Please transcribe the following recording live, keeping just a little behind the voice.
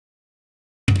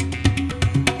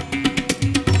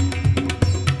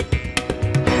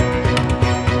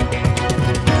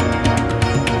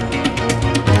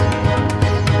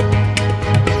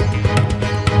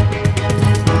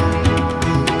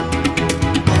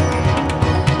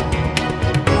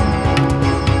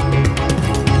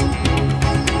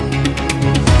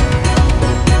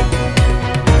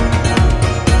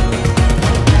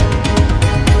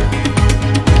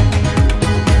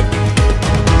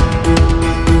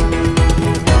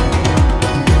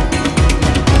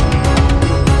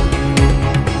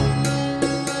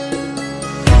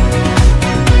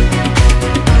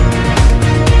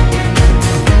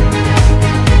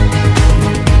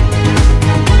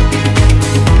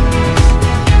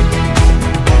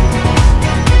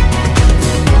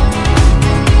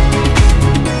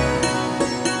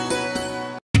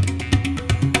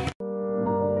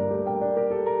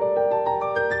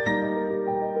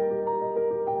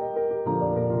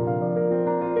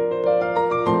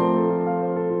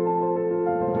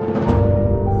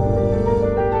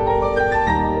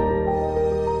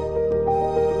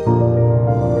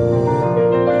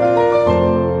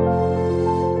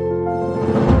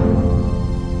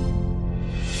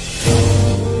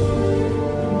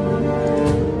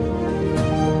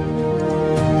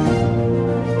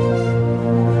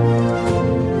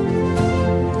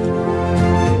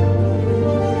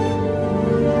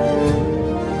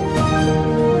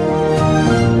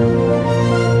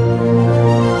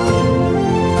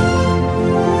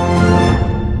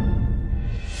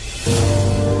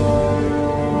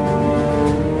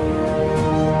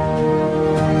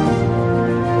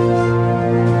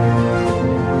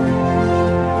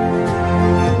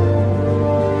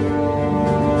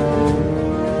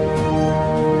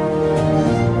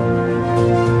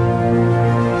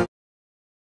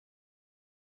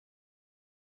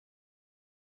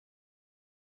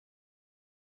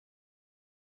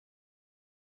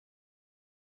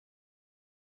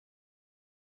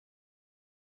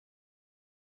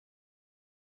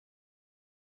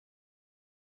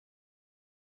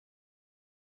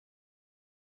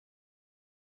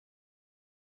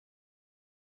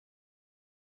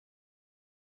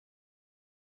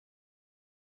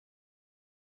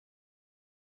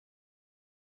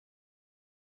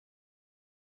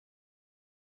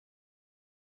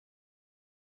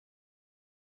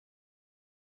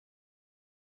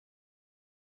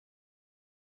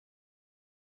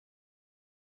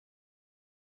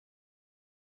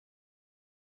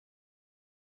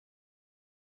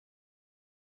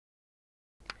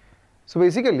So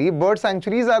basically, bird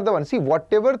sanctuaries are the ones. See,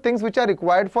 whatever things which are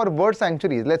required for bird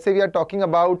sanctuaries, let's say we are talking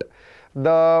about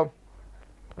the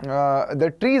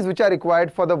trees which are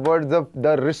required for the birds,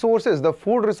 the resources, the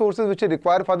food resources which are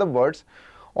required for the birds,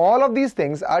 all of these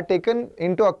things are taken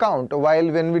into account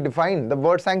when we define the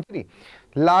bird sanctuary.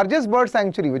 Largest bird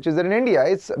sanctuary which is there in India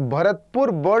is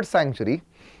Bharatpur Bird Sanctuary,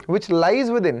 which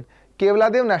lies within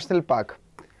Kevaladev National Park.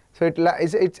 So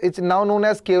it's now known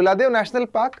as Kevaladev National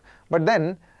Park, but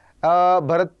then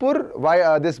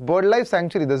Bharatpur, this bird life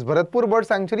sanctuary, this Bharatpur Bird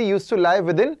Sanctuary used to lie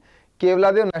within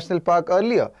Kevaladev National Park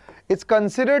earlier. It's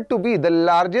considered to be the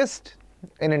largest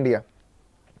in India.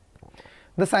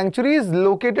 The sanctuary is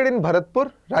located in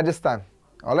Bharatpur, Rajasthan.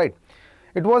 Alright.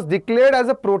 It was declared as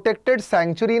a protected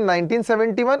sanctuary in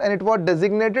 1971 and it was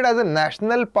designated as a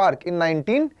national park in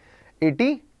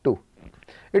 1982.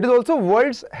 It is also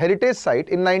World's Heritage Site.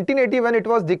 In 1981, it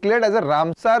was declared as a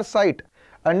Ramsar Site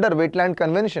under Wetland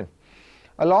Convention.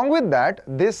 Along with that,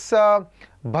 this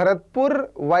Bharatpur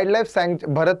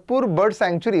Bird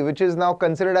Sanctuary, which is now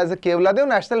considered as a Kevaladev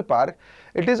National Park,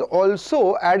 it is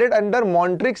also added under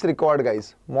Montrix record,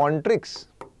 guys. Montrix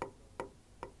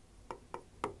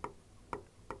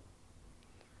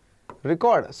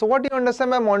record. So what do you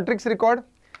understand by Montrix record?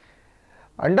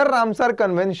 Under Ramsar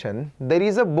Convention, there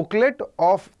is a booklet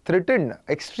of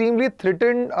extremely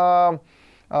threatened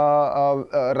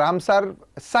Ramsar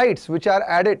sites which are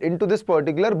added into this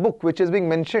particular book, which is being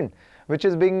mentioned, which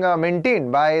is being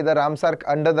maintained by the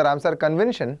under the Ramsar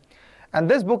Convention, and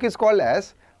this book is called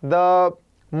as the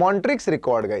Montrix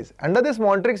record, guys. Under this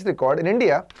Montrix record in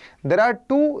India, there are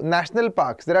two national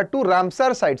parks. There are two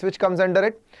Ramsar sites which comes under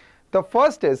it. The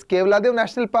first is Kevaladev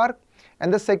National Park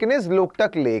and the second is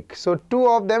Loktak Lake. So two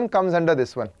of them comes under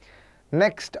this one.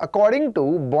 Next, according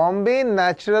to Bombay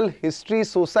Natural History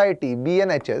Society,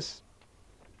 BNHS,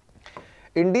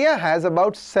 India has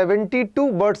about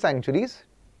 72 bird sanctuaries.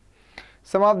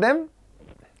 Some of them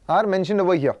are mentioned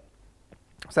over here.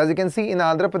 So as you can see, in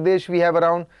Andhra Pradesh, we have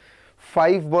around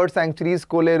 5 bird sanctuaries: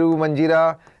 Koleru,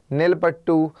 Manjira,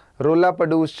 Nelpattu,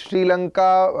 Rollapadu, Sri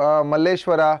Lanka,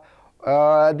 Malleshwara.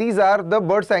 These are the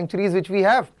bird sanctuaries which we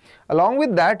have. Along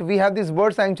with that, we have these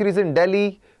bird sanctuaries in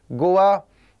Delhi, Goa.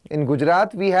 In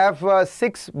Gujarat, we have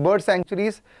 6 bird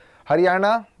sanctuaries.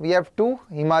 Haryana, we have 2.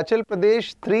 Himachal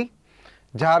Pradesh, 3.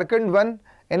 Jharkhand, 1.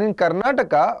 And in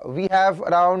Karnataka, we have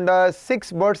around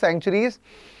 6 bird sanctuaries.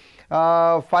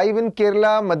 5 in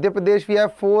Kerala, Madhya Pradesh, we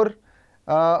have 4.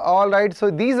 Alright,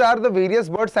 so these are the various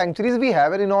bird sanctuaries we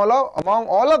have, and among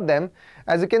all of them,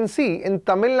 as you can see, in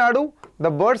Tamil Nadu, the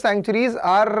bird sanctuaries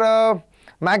are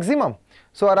maximum.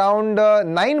 So around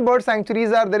 9 bird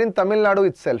sanctuaries are there in Tamil Nadu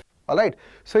itself. Alright,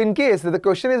 so in case the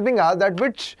question is being asked that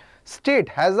which state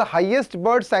has the highest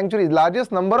bird sanctuaries,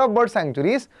 largest number of bird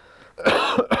sanctuaries,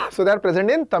 so they are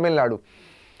present in Tamil Nadu.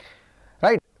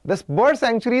 Right, this bird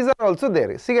sanctuaries are also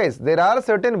there. See guys, there are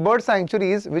certain bird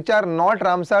sanctuaries which are not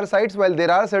Ramsar sites, while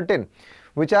there are certain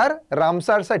which are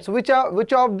Ramsar sites. Which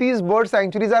of these bird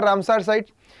sanctuaries are Ramsar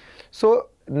sites? So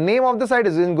name of the site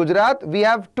is in Gujarat, we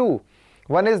have 2.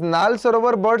 One is Nal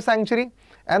Sarovar Bird Sanctuary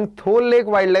and Thol Lake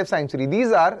Wildlife Sanctuary.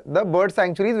 These are the bird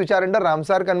sanctuaries which are under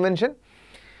Ramsar Convention.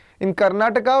 In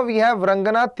Karnataka, we have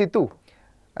Ranganath Thitu.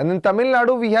 And in Tamil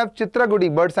Nadu, we have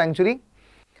Chitragudi Bird Sanctuary.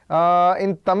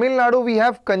 In Tamil Nadu, we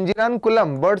have Kanjiran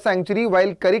Kulam Bird Sanctuary,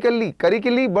 while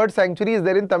Karikilli Bird Sanctuary is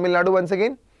there in Tamil Nadu once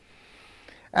again.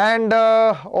 And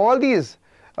all these,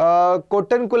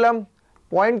 Kottankulam,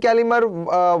 Point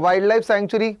Calimar Wildlife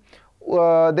Sanctuary,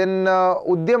 then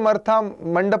Udyamartha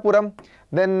Mandapuram,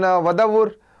 then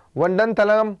Vadavur,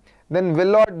 Vandantalam, then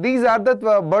Vellore. These are the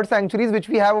bird sanctuaries which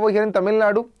we have over here in Tamil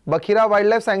Nadu. Bakhira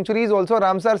Wildlife Sanctuary is also a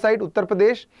Ramsar site, Uttar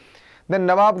Pradesh. Then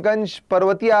Nawabganj,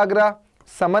 Parvati Agra,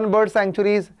 Saman Bird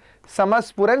Sanctuaries,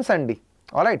 Samaspur and Sandi.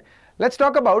 Alright, let's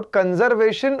talk about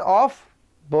conservation of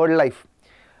bird life.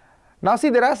 Now see,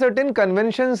 there are certain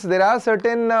conventions, there are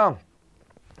certain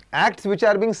acts which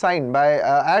are being signed by,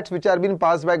 acts which are being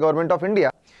passed by Government of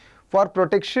India for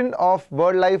protection of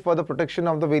bird life, for the protection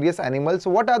of the various animals. So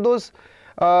what are those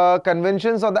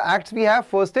conventions or the acts we have?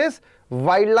 First is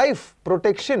Wildlife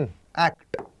Protection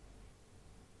Act.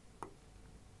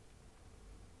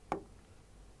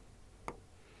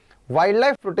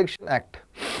 Wildlife Protection Act.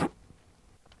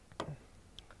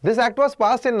 This act was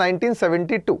passed in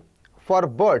 1972 for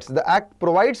birds. The act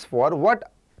provides for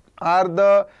what are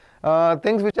the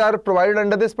things which are provided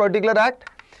under this particular act.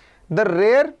 The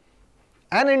rare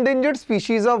and endangered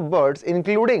species of birds,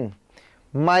 including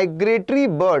migratory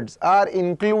birds, are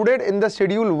included in the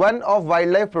Schedule 1 of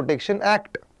Wildlife Protection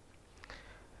Act.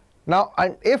 Now,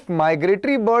 and if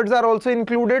migratory birds are also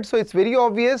included, so it's very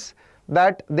obvious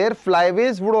that their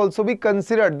flyways would also be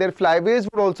considered, their flyways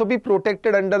would also be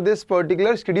protected under this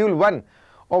particular Schedule 1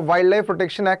 of Wildlife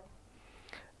Protection Act.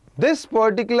 This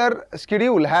particular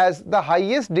schedule has the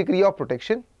highest degree of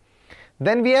protection.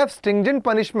 Then we have stringent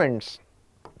punishments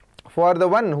for the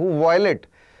one who violate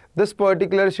this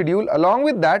particular schedule. Along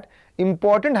with that,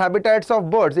 important habitats of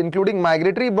birds, including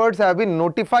migratory birds, have been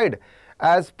notified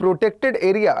as protected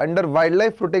area under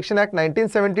Wildlife Protection Act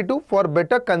 1972 for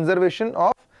better conservation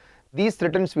of these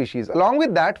threatened species. Along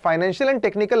with that, financial and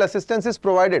technical assistance is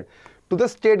provided to the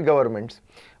state governments.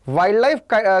 Wildlife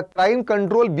Crime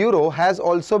Control Bureau has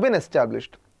also been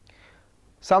established.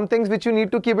 Some things which you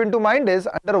need to keep into mind is,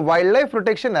 under Wildlife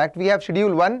Protection Act, we have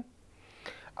Schedule 1.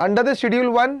 Under the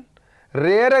Schedule 1,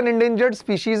 rare and endangered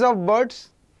species of birds.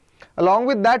 Along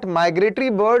with that, migratory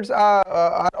birds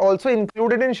are also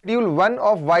included in Schedule 1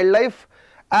 of Wildlife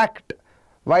Act,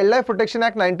 Wildlife Protection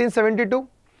Act 1972.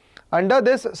 Under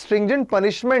this, stringent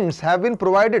punishments have been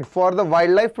provided for the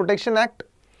Wildlife Protection Act.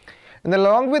 And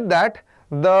along with that,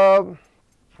 the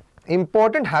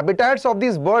important habitats of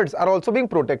these birds are also being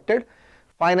protected.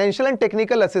 Financial and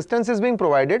technical assistance is being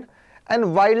provided,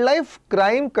 and Wildlife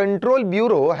Crime Control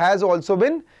Bureau has also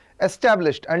been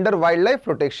established under Wildlife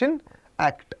Protection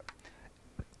Act.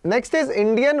 Next is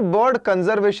Indian Bird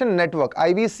Conservation Network,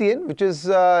 IBCN, which is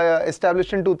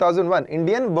established in 2001.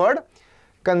 Indian Bird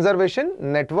Conservation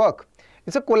Network.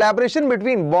 It's a collaboration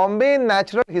between Bombay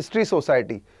Natural History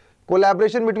Society.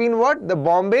 Collaboration between what? The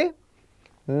Bombay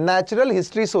Natural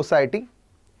History Society,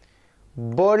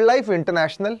 BirdLife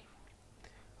International,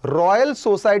 Royal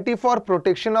Society for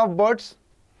Protection of Birds,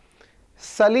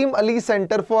 Salim Ali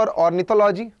Center for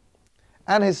Ornithology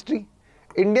and History,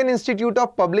 Indian Institute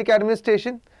of Public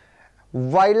Administration,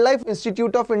 Wildlife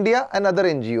Institute of India, and other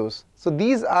NGOs. So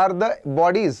these are the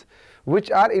bodies which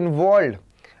are involved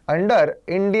under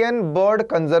Indian Bird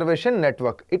Conservation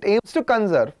Network. It aims to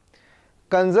conserve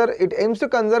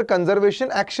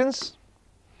conservation actions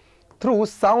through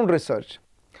sound research.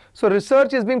 So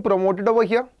research is being promoted over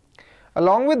here.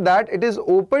 Along with that, it is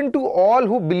open to all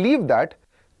who believe that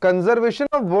conservation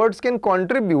of birds can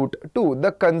contribute to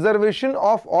the conservation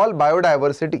of all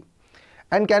biodiversity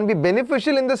and can be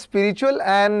beneficial in the spiritual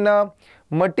and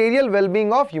material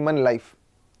well-being of human life.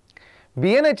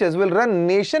 BNHS will run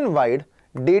nationwide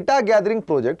data gathering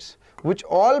projects which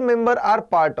all members are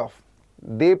part of.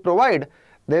 They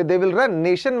will run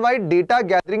nationwide data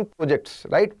gathering projects,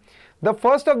 right? The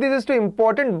first of these is to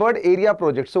important bird area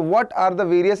projects. So what are the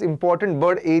various important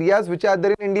bird areas which are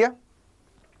there in India?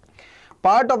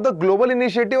 Part of the global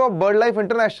initiative of BirdLife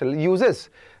International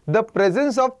uses the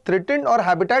presence of threatened or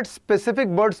habitat specific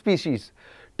bird species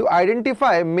to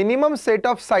identify minimum set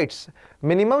of sites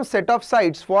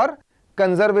for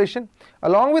conservation.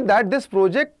 Along with that, this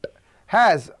project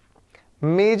has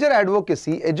major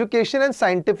advocacy, education and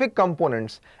scientific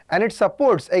components, and it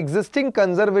supports existing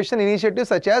conservation initiatives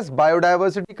such as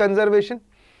biodiversity conservation,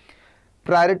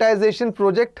 prioritization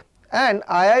project, and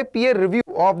IIPA review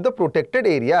of the protected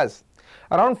areas.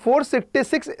 Around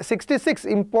 466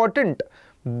 important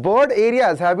bird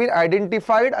areas have been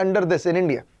identified under this in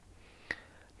India.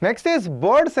 Next is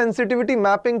Bird Sensitivity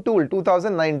Mapping Tool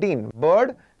 2019.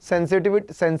 Bird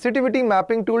Sensitivity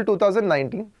Mapping Tool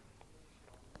 2019.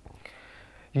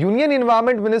 Union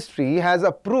Environment Ministry has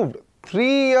approved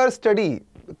 3-year study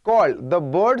called the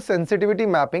Bird Sensitivity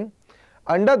Mapping.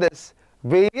 Under this,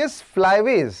 various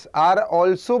flyways are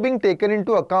also being taken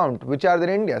into account which are there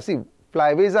in India. See,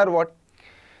 flyways are what?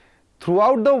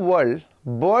 Throughout the world,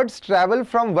 birds travel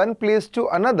from one place to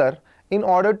another in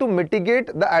order to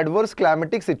mitigate the adverse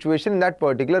climatic situation in that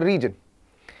particular region.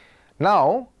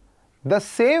 Now, the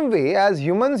same way as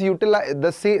humans utilize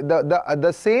the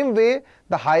same way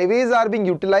the highways are being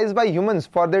utilized by humans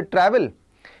for their travel,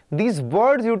 these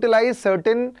birds utilize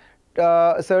certain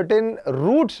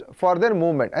routes for their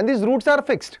movement, and these routes are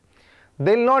fixed.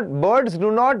 Birds do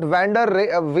not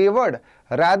wander wayward,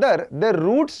 rather their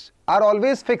routes are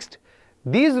always fixed.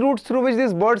 These routes through which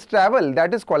these birds travel,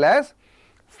 that is called as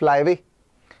flyway.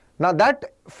 Now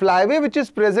that flyway which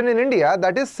is present in India,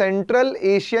 that is Central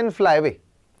Asian Flyway.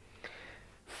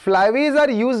 Flyways are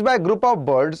used by a group of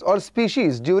birds or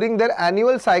species during their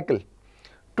annual cycle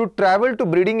to travel to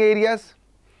breeding areas,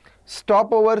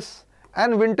 stopovers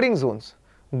and wintering zones.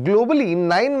 Globally,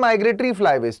 9 migratory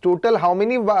flyways. Total how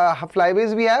many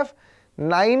flyways we have?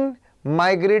 9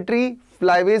 migratory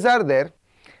flyways are there,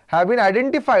 have been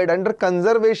identified under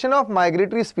Conservation of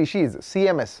Migratory Species,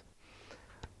 CMS.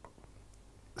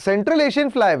 Central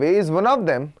Asian Flyway is one of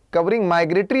them, covering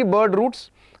migratory bird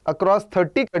routes across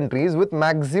 30 countries with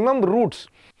maximum routes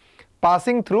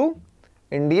passing through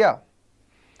India.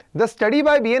 The study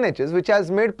by BNHS, which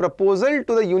has made proposal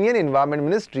to the Union Environment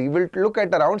Ministry, will look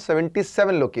at around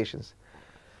 77 locations.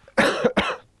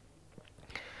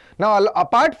 Now,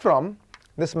 apart from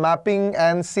this mapping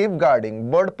and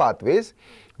safeguarding bird pathways,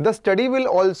 the study will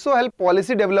also help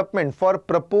policy development for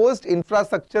proposed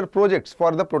infrastructure projects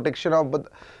for the protection of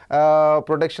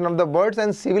the birds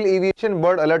and civil aviation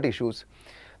bird alert issues.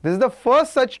 This is the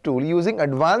first such tool using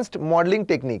advanced modeling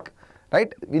technique,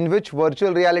 right, in which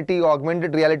virtual reality,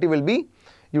 augmented reality will be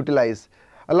utilized.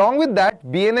 Along with that,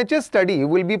 BNHS study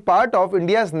will be part of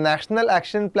India's National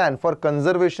Action Plan for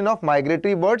conservation of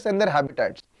migratory birds and their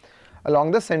habitats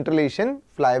along the Central Asian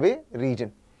Flyway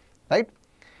region, right?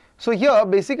 So here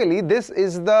basically this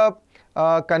is the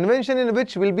convention in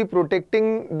which we'll be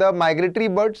protecting the migratory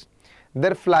birds.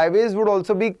 Their flyways would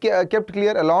also be kept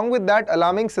clear. Along with that,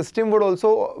 alarming system would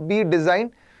also be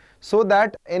designed so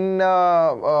that in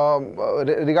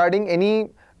regarding any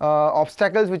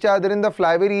obstacles which are there in the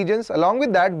flyway regions. Along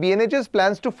with that, BNHS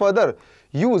plans to further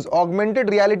use augmented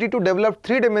reality to develop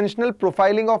three-dimensional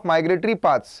profiling of migratory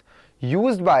paths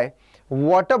used by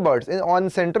water birds on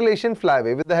Central Asian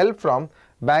Flyway with the help from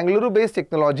Bangalore-based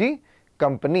technology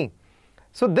company.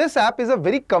 So this app is a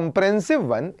very comprehensive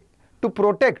one to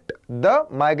protect the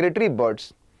migratory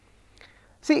birds.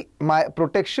 See,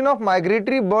 protection of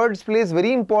migratory birds plays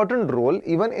very important role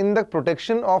even in the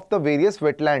protection of the various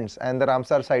wetlands and the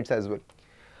Ramsar sites as well.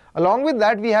 Along with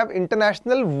that, we have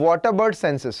International Water Bird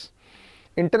Census.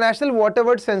 International Water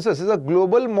Bird Census is a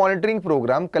global monitoring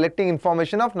program collecting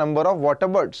information of number of water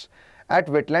birds at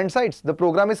wetland sites. The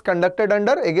program is conducted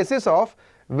under aegis of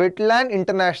Wetland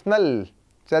International.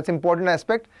 So that's important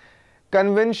aspect.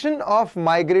 Convention of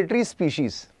Migratory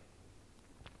Species.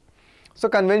 So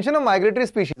Convention of Migratory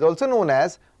Species, also known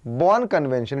as Bonn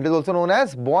Convention, it is also known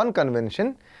as Bonn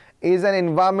Convention, is an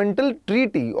environmental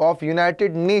treaty of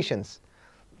United Nations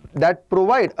that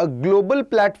provide a global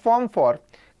platform for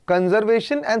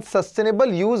conservation and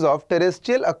sustainable use of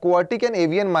terrestrial, aquatic and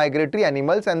avian migratory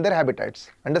animals and their habitats.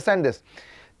 Understand this.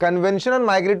 Convention on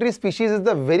Migratory Species is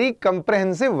the very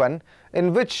comprehensive one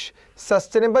in which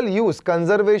sustainable use,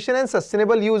 conservation and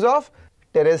sustainable use of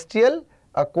terrestrial,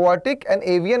 aquatic and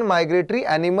avian migratory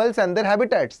animals and their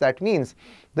habitats. That means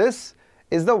this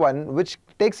is the one which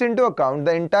takes into account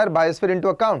the entire biosphere into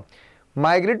account.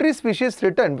 Migratory species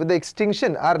threatened with the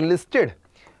extinction are listed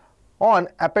on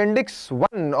Appendix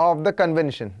 1 of the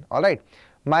convention. Alright.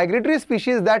 Migratory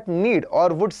species that need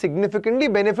or would significantly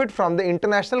benefit from the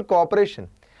international cooperation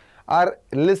are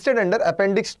listed under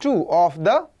Appendix 2 of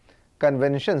the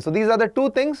convention. So these are the two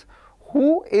things: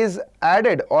 who is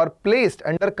added or placed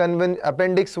under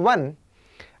Appendix 1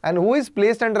 and who is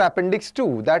placed under Appendix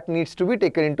 2, that needs to be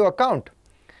taken into account,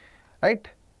 right?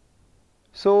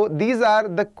 So these are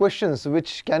the questions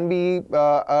which can be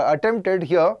attempted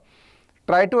here.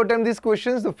 Try to attempt these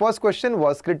questions. The first question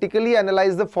was critically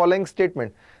analyze the following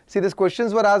statement. See, these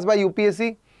questions were asked by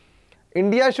UPSC.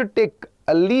 India should take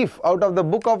a leaf out of the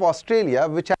book of Australia,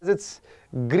 which has its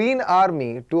Green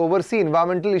Army to oversee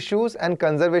environmental issues and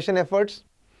conservation efforts.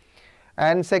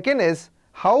 And second is,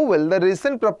 how will the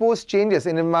recent proposed changes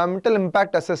in environmental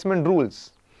impact assessment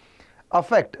rules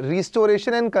affect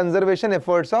restoration and conservation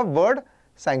efforts of bird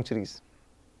sanctuaries?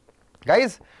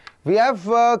 Guys, we have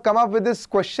come up with this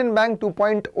question bank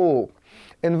 2.0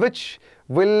 in which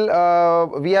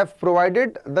we have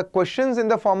provided the questions in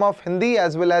the form of Hindi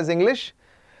as well as English.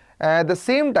 At the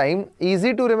same time,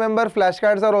 easy to remember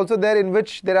flashcards are also there, in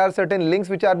which there are certain links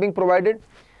which are being provided.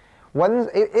 Once,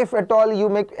 if at all you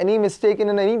make any mistake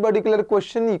in any particular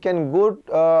question, you can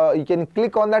go, you can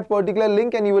click on that particular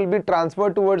link and you will be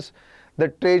transferred towards the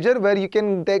treasure where you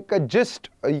can take a gist,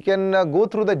 you can go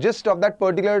through the gist of that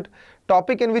particular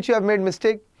topic in which you have made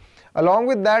mistake. Along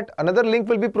with that, another link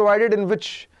will be provided in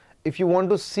which if you want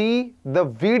to see the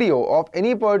video of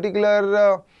any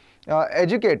particular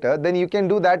educator, then you can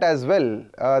do that as well,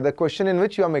 the question in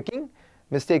which you are making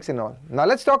mistakes in all. Now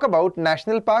let's talk about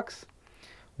national parks,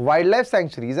 wildlife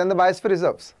sanctuaries and the biosphere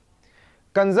reserves.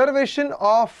 Conservation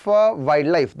of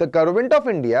wildlife. The Government of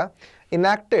India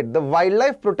enacted the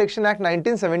Wildlife Protection Act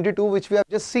 1972, which we have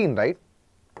just seen, right,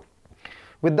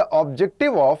 with the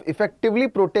objective of effectively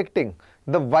protecting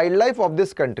the wildlife of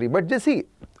this country. But you see,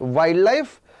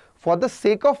 wildlife for the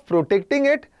sake of protecting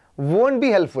it won't be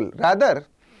helpful. Rather,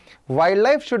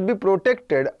 wildlife should be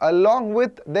protected along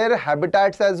with their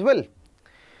habitats as well.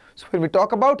 So when we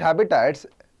talk about habitats,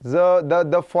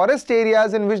 the forest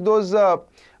areas in which those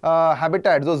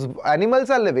habitats, those animals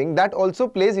are living, that also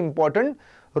plays important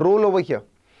role over here.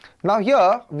 Now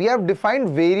here we have defined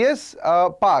various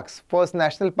parks, first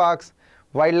national parks,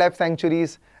 wildlife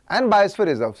sanctuaries and biosphere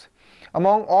reserves.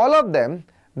 Among all of them,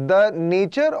 the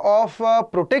nature of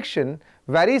protection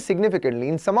varies significantly.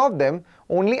 In some of them,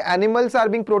 only animals are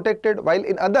being protected, while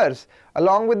in others,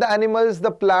 along with the animals,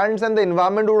 the plants and the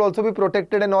environment would also be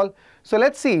protected and all. So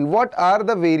let's see what are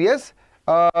the various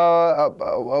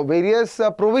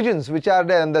provisions which are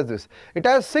there under this. It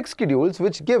has 6 schedules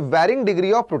which give varying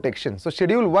degree of protection. So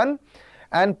Schedule 1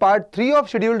 and Part 3 of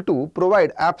Schedule 2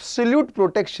 provide absolute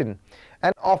protection,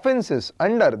 and offences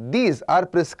under these are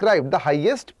prescribed the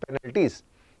highest penalties.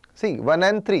 See, 1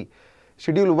 and 3.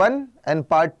 Schedule 1 and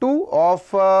Part 2 of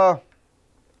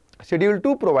Schedule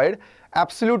 2 provide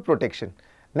absolute protection.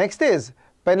 Next is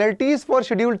penalties for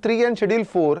Schedule 3 and Schedule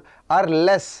 4 are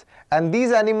less, and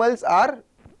these animals are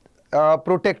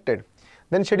protected.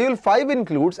 Then Schedule 5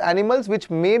 includes animals which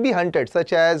may be hunted,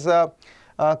 such as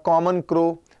common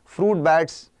crow, fruit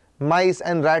bats, mice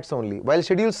and rats only, while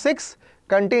Schedule 6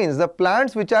 contains the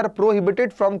plants which are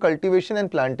prohibited from cultivation and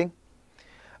planting.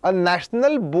 A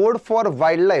National Board for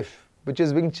Wildlife, which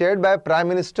is being chaired by Prime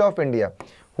Minister of India.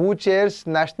 Who chairs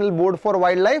National Board for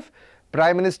Wildlife?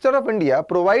 Prime Minister of India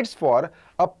provides for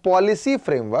a policy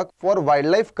framework for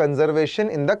wildlife conservation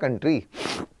in the country.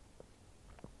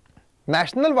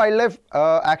 National Wildlife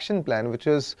Action Plan, which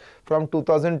is from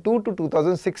 2002 to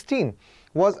 2016,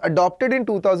 was adopted in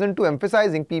 2002,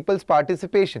 emphasizing people's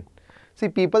participation. See,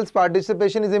 people's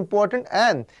participation is important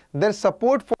and their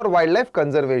support for wildlife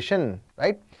conservation,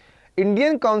 right?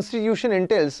 Indian Constitution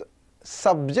entails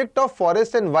subject of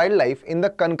forest and wildlife in the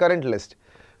concurrent list.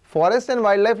 Forest and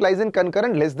wildlife lies in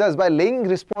concurrent list, thus by laying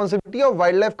responsibility of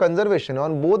wildlife conservation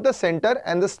on both the center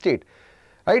and the state,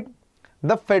 right?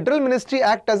 The Federal Ministry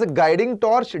act as a guiding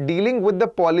torch dealing with the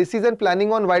policies and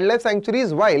planning on wildlife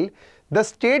sanctuaries, while the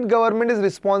state government is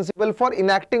responsible for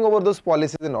enacting over those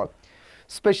policies and all.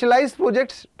 Specialized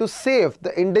projects to save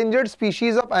the endangered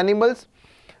species of animals.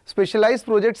 Specialized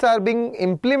projects are being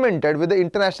implemented with the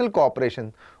international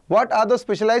cooperation. What are the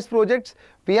specialized projects?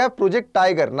 We have Project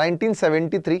Tiger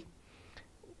 1973,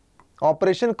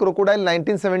 Operation Crocodile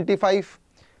 1975,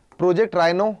 Project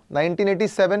Rhino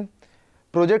 1987,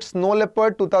 Project Snow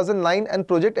Leopard 2009 and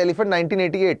Project Elephant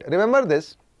 1988. Remember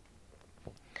this.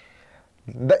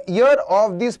 The year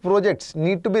of these projects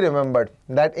need to be remembered,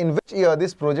 that in which year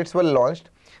these projects were launched.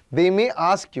 They may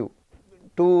ask you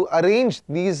to arrange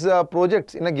these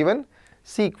projects in a given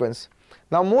sequence.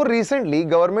 Now, more recently,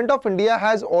 Government of India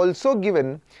has also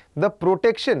given the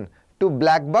protection to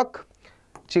black buck,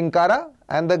 chinkara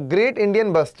and the great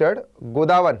Indian bustard,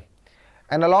 Godawan,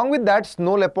 and along with that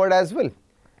snow leopard as well.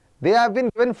 They have been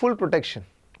given full protection.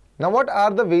 Now, what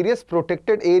are the various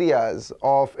protected areas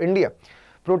of India?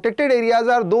 Protected areas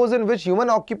are those in which human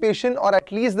occupation or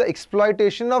at least the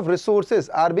exploitation of resources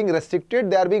are being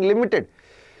restricted, they are being limited.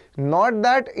 Not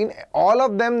that in all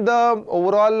of them the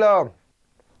overall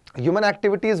human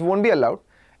activities won't be allowed.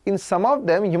 In some of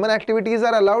them human activities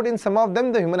are allowed, in some of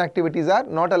them the human activities are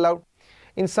not allowed.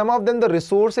 In some of them the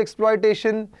resource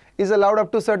exploitation is allowed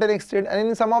up to a certain extent, and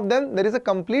in some of them there is a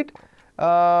complete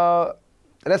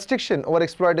restriction over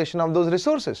exploitation of those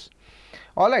resources.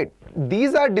 Alright,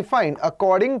 these are defined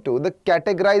according to the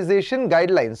categorization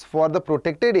guidelines for the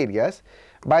protected areas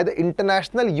by the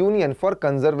International Union for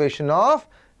Conservation of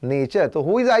Nature. So,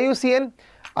 who is IUCN?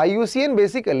 IUCN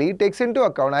basically takes into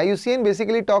account, IUCN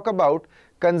basically talk about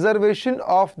conservation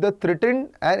of the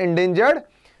threatened and endangered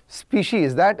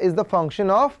species. That is the function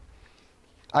of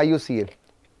IUCN.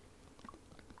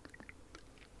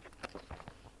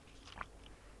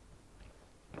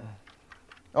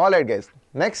 Alright guys,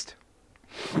 next.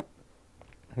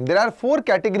 There are 4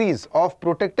 categories of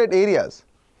protected areas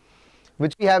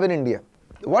which we have in India.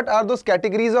 What are those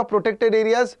categories of protected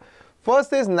areas?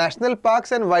 First is national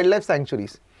parks and wildlife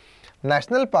sanctuaries.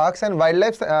 National parks and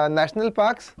wildlife national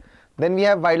parks. Then we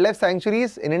have wildlife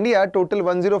sanctuaries. In India, total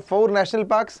 104 national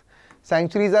parks.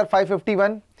 Sanctuaries are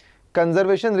 551.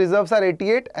 Conservation reserves are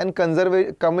 88 and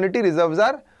community reserves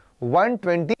are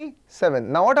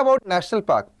 127. Now, what about national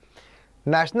park?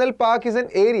 National park is an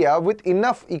area with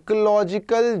enough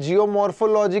ecological,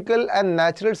 geomorphological and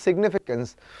natural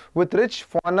significance with rich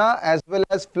fauna as well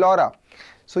as flora.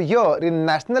 So here in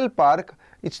national park,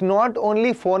 it's not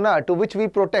only fauna to which we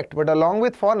protect, but along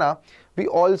with fauna, we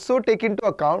also take into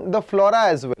account the flora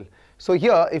as well. So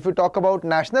here, if we talk about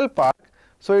national park,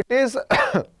 so it is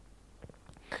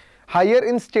higher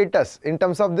in status in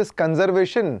terms of this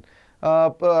conservation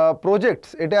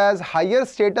projects. It has higher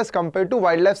status compared to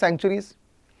wildlife sanctuaries.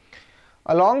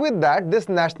 Along with that, this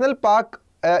national park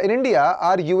in India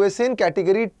are USN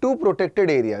category 2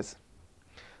 protected areas.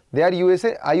 They are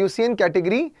IUCN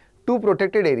category 2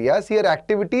 protected areas. Here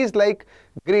activities like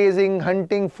grazing,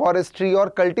 hunting, forestry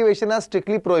or cultivation are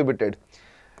strictly prohibited.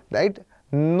 Right?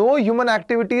 No human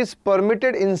activity is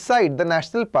permitted inside the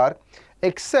national park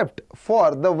except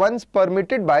for the ones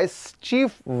permitted by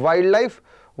Chief Wildlife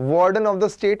Warden of the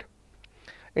state.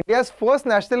 India's first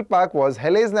national park was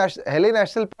Hele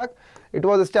National Park. It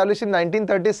was established in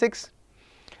 1936.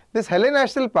 This Hele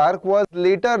National Park was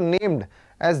later named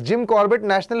as Jim Corbett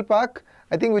National Park,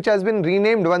 I think, which has been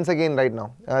renamed once again right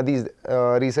now,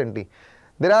 recently.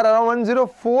 There are around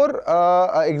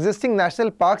 104 existing national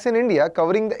parks in India,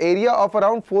 covering the area of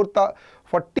around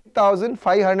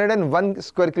 40,501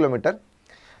 square kilometer.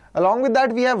 Along with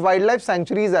that, we have wildlife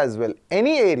sanctuaries as well.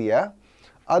 Any area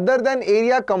other than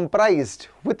area comprised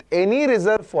with any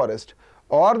reserve forest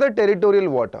or the territorial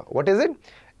water. What is it?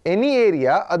 Any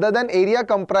area other than area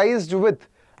comprised with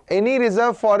any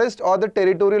reserve forest or the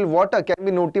territorial water can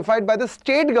be notified by the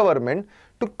state government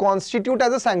to constitute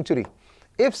as a sanctuary,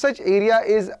 if such area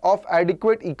is of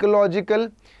adequate ecological,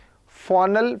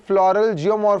 faunal, floral,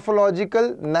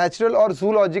 geomorphological, natural or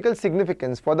zoological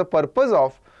significance for the purpose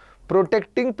of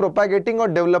protecting, propagating or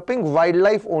developing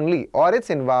wildlife only or its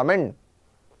environment.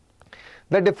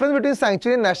 The difference between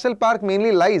sanctuary and national park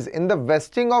mainly lies in the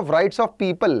vesting of rights of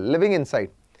people living inside.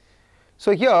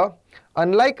 So here,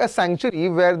 unlike a sanctuary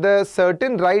where the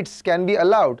certain rights can be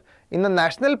allowed, in the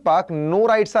national park no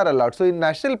rights are allowed. So in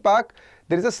national park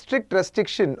there is a strict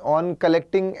restriction on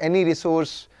collecting any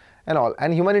resource and all,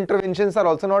 and human interventions are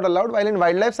also not allowed, while in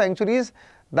wildlife sanctuaries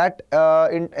that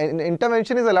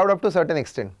intervention is allowed up to a certain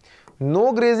extent.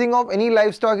 No grazing of any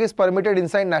livestock is permitted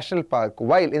inside national park,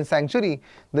 while in sanctuary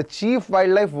the chief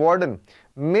wildlife warden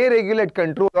may regulate,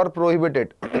 control or prohibit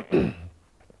it.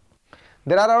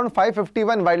 There are around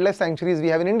 551 wildlife sanctuaries we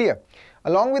have in India.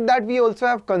 Along with that, we also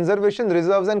have conservation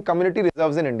reserves and community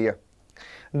reserves in India.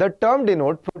 The term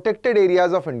denote protected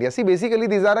areas of India. See, basically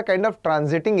these are a kind of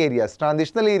transiting areas,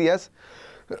 transitional areas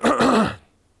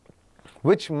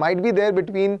which might be there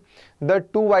between the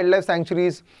two wildlife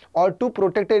sanctuaries or two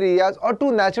protected areas or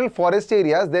two natural forest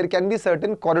areas. There can be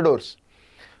certain corridors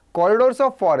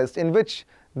of forest in which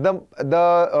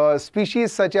the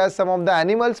species such as some of the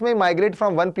animals may migrate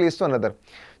from one place to another.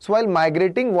 So while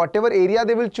migrating, whatever area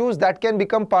they will choose, that can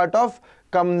become part of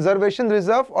conservation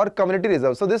reserve or community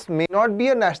reserve. So this may not be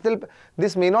a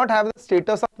this may not have the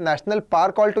status of national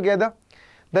park altogether.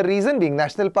 The reason being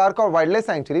national park or wildlife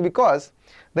sanctuary, because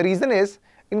the reason is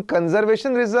in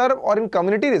conservation reserve or in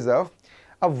community reserve,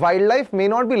 a wildlife may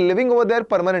not be living over there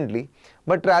permanently,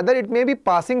 but rather it may be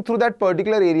passing through that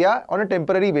particular area on a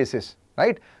temporary basis,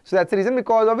 right? So that's the reason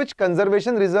because of which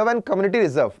conservation reserve and community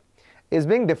reserve is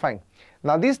being defined.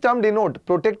 Now these terms denote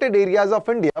protected areas of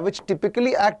India which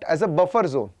typically act as a buffer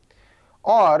zone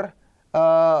or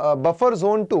buffer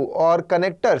zone 2 or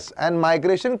connectors and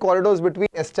migration corridors between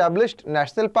established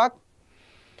national park,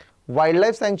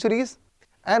 wildlife sanctuaries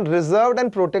and reserved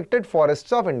and protected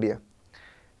forests of India.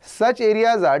 Such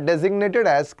areas are designated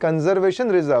as conservation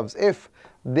reserves if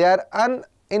they are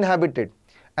uninhabited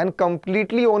and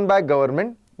completely owned by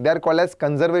government. They are called as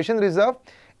conservation reserve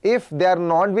if they are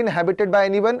not been inhabited by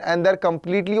anyone and they are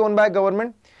completely owned by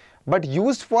government but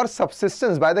used for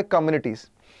subsistence by the communities.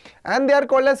 And they are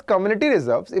called as community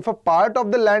reserves if a part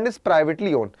of the land is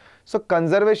privately owned. So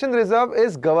conservation reserve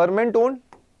is government owned,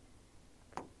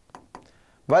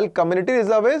 while community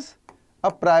reserve is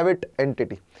a private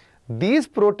entity. These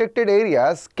protected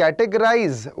areas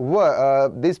categories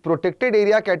were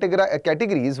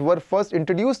first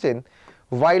introduced in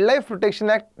Wildlife Protection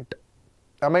Act,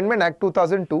 Amendment Act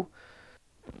 2002,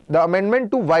 the Amendment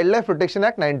to Wildlife Protection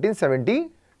Act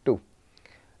 1972.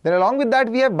 Then along with that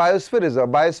we have Biosphere Reserve.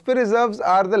 Biosphere reserves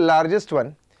are the largest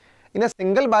one. In a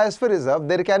single Biosphere Reserve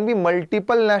there can be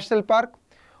multiple national park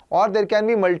or there can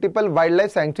be multiple wildlife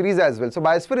sanctuaries as well. So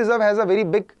Biosphere Reserve has a very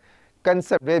big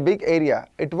concept, very big area.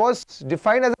 It was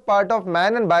defined as a part of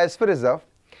Man and Biosphere Reserve.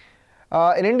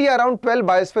 In India around 12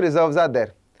 Biosphere Reserves are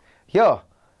there. Here,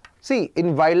 see,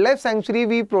 in wildlife sanctuary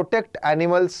we protect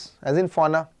animals as in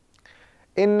fauna.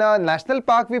 In national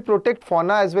park we protect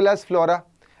fauna as well as flora.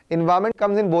 Environment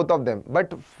comes in both of them, but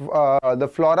the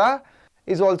flora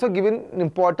is also given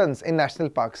importance in national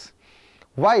parks.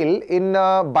 While in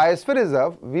Biosphere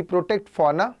Reserve we protect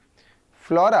fauna,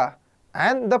 flora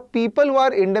and the people who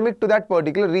are endemic to that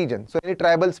particular region. So any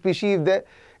tribal species,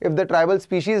 if the tribal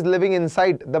species is living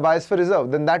inside the Biosphere Reserve,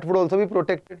 then that would also be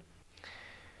protected.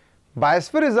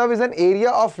 Biosphere Reserve is an area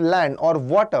of land or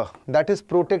water that is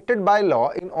protected by law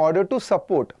in order to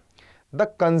support the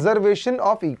conservation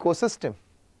of ecosystem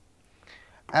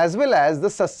as well as the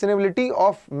sustainability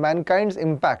of mankind's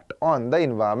impact on the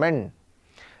environment.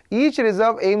 Each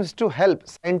reserve aims to help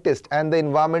scientists and the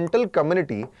environmental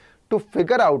community to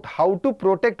figure out how to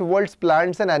protect world's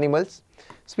plants and animals,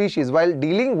 species while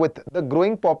dealing with the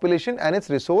growing population and its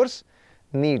resource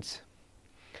needs.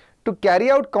 To carry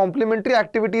out complementary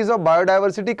activities of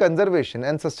biodiversity conservation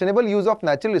and sustainable use of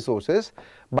natural resources,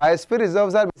 biosphere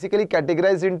reserves are basically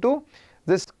categorized into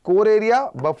this core area,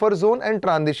 buffer zone and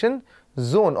transition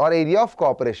zone or area of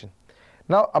cooperation.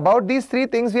 Now about these three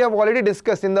things we have already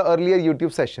discussed in the earlier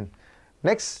YouTube session.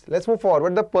 Next, let's move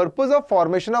forward. The purpose of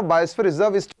formation of biosphere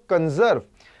reserve is to conserve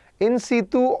in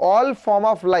situ all form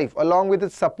of life along with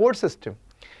its support system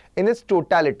in its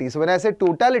totality. So when I say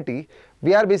totality,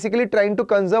 we are basically trying to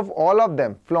conserve all of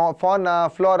them,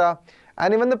 fauna, flora,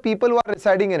 and even the people who are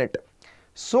residing in it,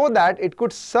 so that it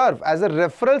could serve as a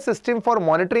referral system for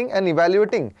monitoring and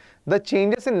evaluating the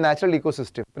changes in natural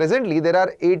ecosystem. Presently, there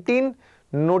are 18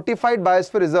 notified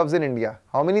biosphere reserves in India.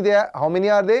 How many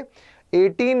are they?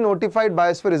 18 notified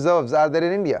biosphere reserves are there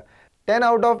in India. 10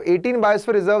 out of 18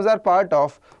 biosphere reserves are part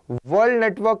of World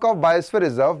Network of Biosphere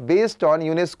Reserve based on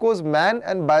UNESCO's Man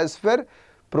and Biosphere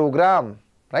program,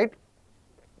 right?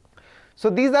 So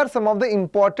these are some of the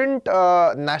important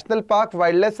national park,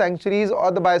 wildlife sanctuaries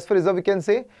or the biosphere reserve we can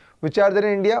say, which are there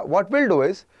in India. What we'll do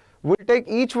is, we'll take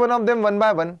each one of them one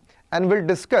by one and we'll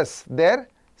discuss their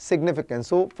significance.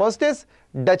 So first is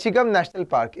Dachigam National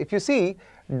Park. If you see,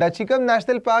 Dachigam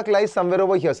National Park lies somewhere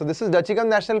over here. So this is Dachigam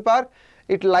National Park.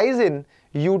 It lies in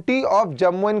UT of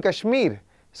Jammu and Kashmir.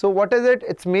 So what is it?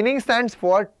 Its meaning stands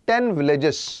for 10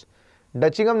 villages.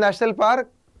 Dachigam National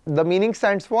Park, the meaning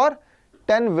stands for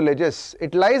 10 villages.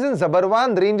 It lies in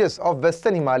Zabarwan ranges of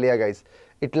Western Himalaya, guys.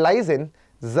 It lies in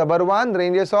Zabarwan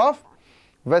ranges of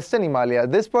Western Himalaya.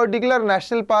 This particular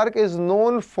national park is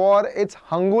known for its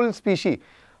hangul species.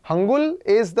 Hangul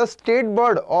is the state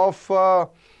bird of,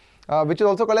 which is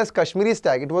also called as Kashmiri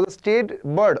stag. It was a state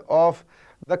bird of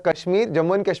the Kashmir,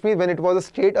 Jammu and Kashmir when it was a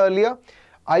state earlier.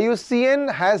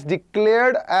 IUCN has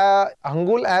declared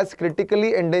hangul as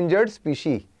critically endangered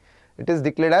species. It is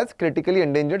declared as critically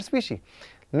endangered species.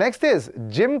 Next is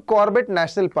Jim Corbett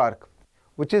National Park,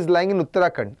 which is lying in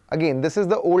Uttarakhand. Again, this is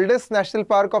the oldest national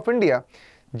park of India.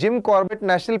 Jim Corbett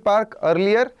National Park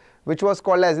earlier, which was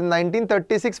called as in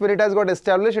 1936 when it has got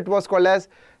established, it was called as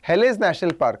Helles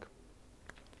National Park.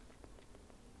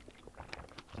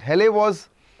 Helle was,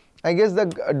 I guess, the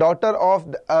daughter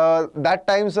of that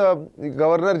time's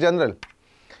Governor General.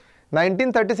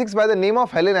 1936 by the name of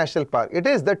Helle National Park. It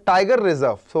is the tiger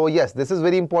reserve. So yes, this is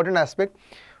very important aspect.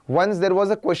 Once there was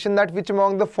a question that which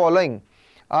among the following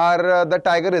are the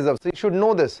tiger reserves. So you should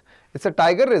know this. It's a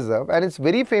tiger reserve and it's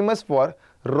very famous for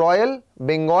Royal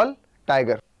Bengal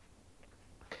tiger.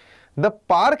 The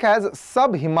park has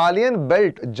sub-Himalayan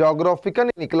belt geographical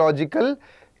and ecological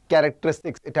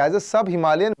characteristics. It has a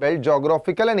sub-Himalayan belt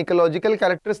geographical and ecological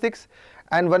characteristics.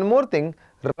 And one more thing,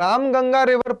 Ram Ganga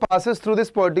river passes through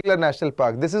this particular national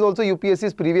park. This is also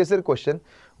UPSC's previous year question.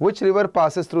 Which river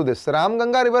passes through this? Ram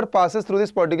Ganga river passes through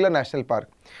this particular national park.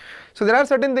 So there are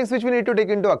certain things which we need to take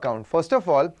into account. First of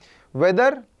all,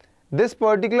 whether this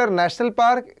particular national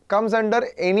park comes under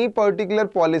any particular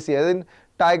policy, as in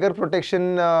tiger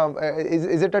protection,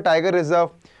 is it a tiger reserve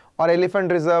or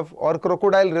elephant reserve or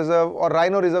crocodile reserve or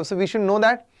rhino reserve? So we should know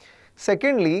that.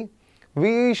 Secondly,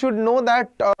 we should know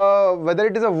that whether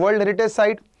it is a World Heritage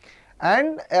Site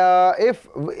and if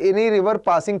any river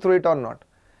passing through it or not.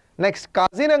 Next,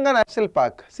 Kaziranga National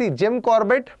Park. See, Jim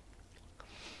Corbett,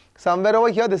 somewhere over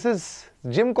here, this is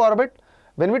Jim Corbett.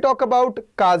 When we talk about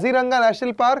Kaziranga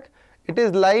National Park, it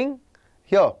is lying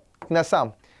here in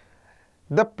Assam.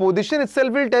 The position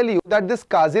itself will tell you that this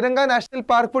Kaziranga National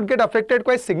Park would get affected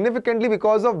quite significantly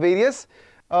because of various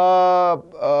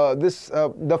the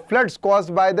floods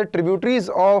caused by the tributaries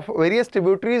of various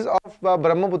tributaries of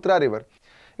Brahmaputra river.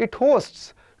 It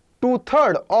hosts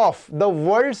 2/3 of the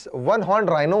world's one-horned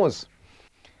rhinos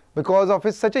because of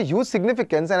its such a huge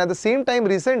significance, and at the same time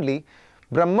recently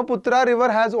Brahmaputra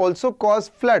river has also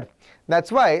caused flood.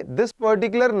 That's why this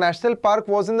particular national park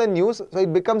was in the news, so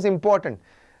it becomes important.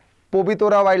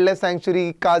 Pobitora Wildlife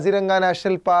Sanctuary, Kaziranga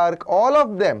National Park, all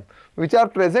of them which are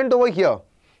present over here,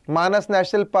 Manas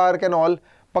National Park and all,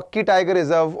 Pakki Tiger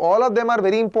Reserve, all of them are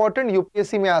very important.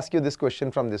 UPSC may ask you this question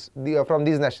from these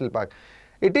national parks.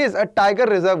 It is a tiger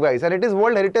reserve, guys, and it is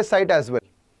World Heritage Site as well.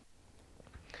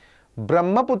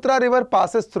 Brahmaputra river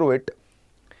passes through it.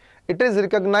 It is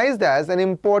recognized as an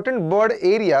important bird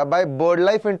area by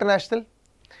BirdLife International,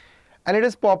 and it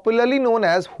is popularly known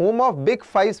as home of big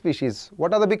 5 species.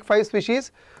 What are the big 5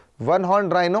 species?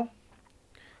 One-horned rhino,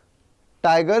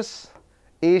 tigers,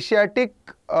 Asiatic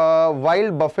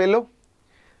wild buffalo,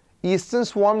 eastern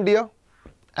swarm deer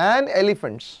and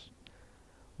elephants.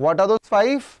 What are those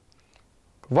 5?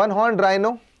 One-horned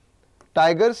rhino,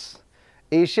 tigers,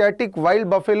 Asiatic wild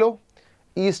buffalo,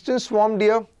 eastern swarm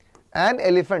deer and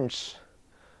elephants.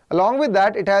 Along with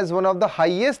that, it has one of the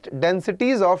highest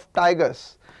densities of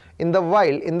tigers in the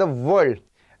wild in the world,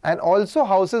 and also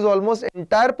houses almost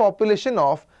entire population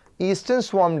of eastern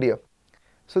swarm deer.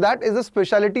 So that is the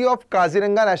speciality of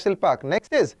Kaziranga National Park.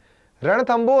 Next is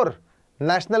Ranthambore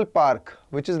National Park,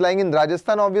 which is lying in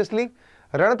Rajasthan obviously.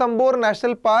 Ranthambore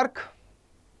National Park,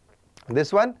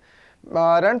 this one.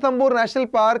 Ranthambore National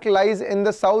Park lies in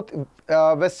the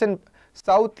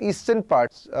southeastern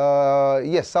part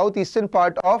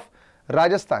of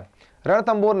Rajasthan.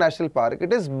 Ranthambore National Park.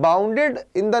 It is bounded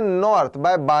in the north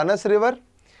by Banas River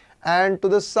and to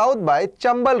the south by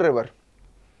Chambal River.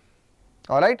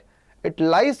 Alright. It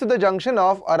lies to the junction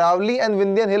of Aravalli and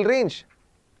Vindhyan Hill Range.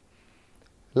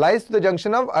 Lies to the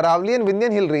junction of Aravalli and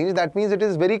Vindhyan Hill Range. That means it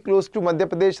is very close to Madhya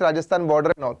Pradesh, Rajasthan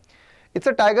border and all. It's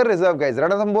a tiger reserve, guys.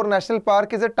 Ranthambore National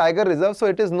Park is a tiger reserve, so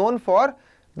it is known for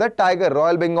the tiger,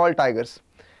 Royal Bengal tigers.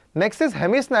 Next is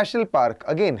Hemis National Park.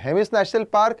 Again, Hemis National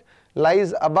Park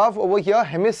lies above over here,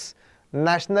 Hemis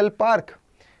National Park.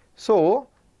 So,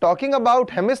 talking about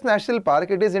Hemis National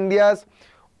Park, it is India's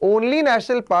only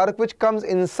national park which comes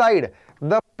inside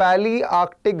the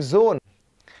Palearctic zone.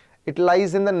 It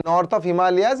lies in the north of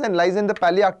Himalayas and lies in the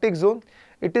Palearctic zone.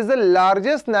 It is the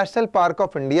largest national park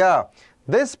of India.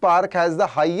 This park has the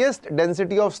highest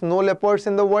density of snow leopards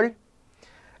in the world.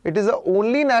 It is the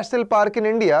only national park in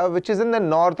India which is in the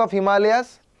north of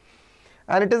Himalayas,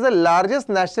 and it is the largest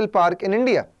national park in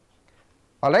India.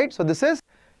 Alright, so this is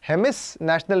Hemis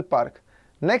National Park.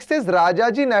 Next is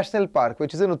Rajaji National Park,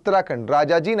 which is in Uttarakhand.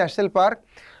 Rajaji National Park.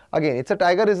 Again, it's a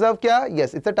tiger reserve. Kya?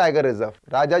 Yes, it's a tiger reserve.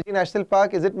 Rajaji National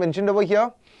Park, is it mentioned over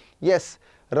here? Yes,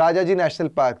 Rajaji National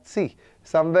Park. See,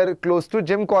 somewhere close to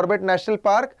Jim Corbett National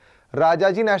Park,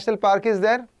 Rajaji National Park is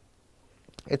there.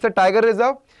 It's a tiger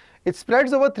reserve. It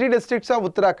spreads over 3 districts of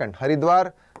Uttarakhand: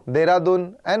 Haridwar,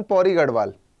 Dehradun and Pauri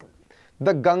Garhwal.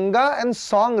 The Ganga and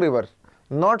Song River,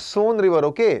 not Son River,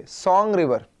 okay, Song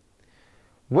River.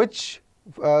 Which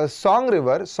Song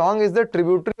River? Song is the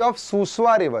tributary of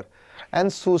Suswa River, and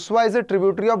Suswa is a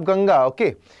tributary of Ganga,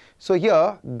 okay. So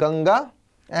here Ganga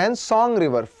and Song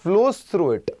River flows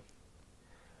through it.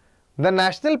 The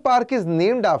national park is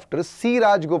named after C.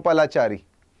 Rajgopalachari.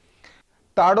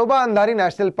 Tadoba Andhari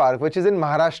National Park, which is in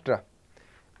Maharashtra.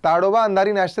 Tadoba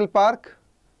Andhari National Park.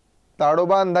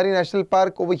 Tadoba Andhari National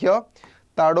Park over here.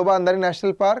 Tadoba Andhari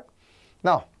National Park.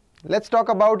 Now, let's talk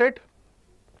about it.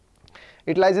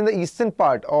 It lies in the eastern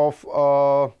part of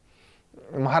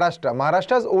Maharashtra.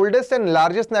 Maharashtra's oldest and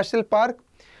largest national park.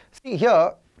 See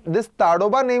here, this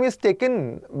Tadoba name is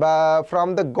taken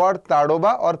from the god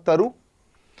Tadoba or Taru,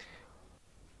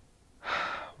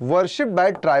 worshipped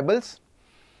by tribals,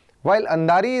 while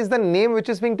Andhari is the name which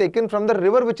is being taken from the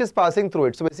river which is passing through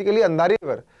it. So basically Andhari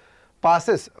river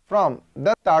passes from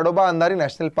the Tadoba Andhari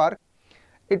National Park.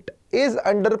 It is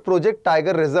under Project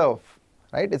Tiger Reserve,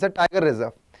 right? It's a tiger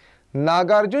reserve.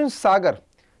 Nagarjun Sagar,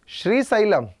 Sri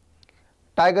Sailam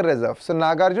Tiger Reserve. So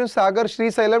Nagarjun Sagar, Sri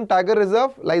Sailam Tiger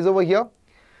Reserve lies over here.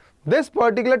 This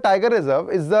particular tiger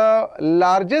reserve is the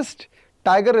largest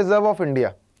tiger reserve of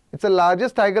India. It's the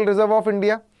largest tiger reserve of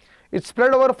India. It's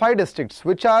spread over 5 districts,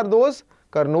 which are those: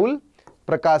 Kurnool,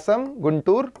 Prakasam,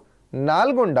 Guntur,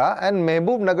 Nalgonda and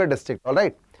Mehboob Nagar district.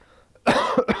 Alright.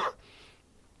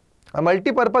 A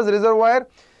multi-purpose reservoir,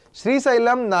 Sri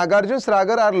Sailam, Nagarjun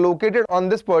Sagar are located on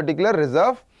this particular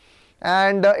reserve,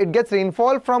 and it gets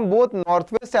rainfall from both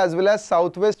northwest as well as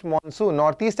southwest monsoon,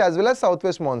 northeast as well as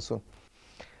southwest monsoon.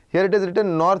 Here it is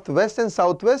written northwest and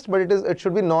southwest, but it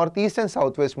should be northeast and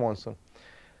southwest monsoon.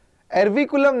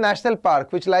 Ervikulam National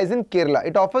Park, which lies in Kerala,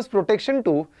 it offers protection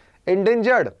to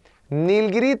endangered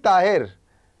Nilgiri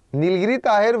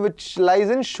Tahir, which lies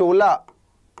in Shola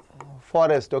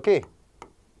forest. Okay,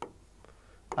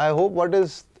 I hope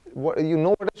you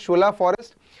know what is Shola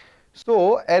forest.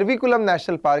 So Ervikulam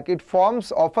National Park, it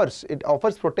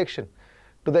offers protection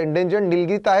to the endangered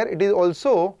Nilgiri Tahir. It is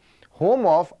also home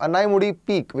of Anaimudi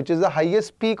Peak, which is the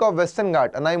highest peak of Western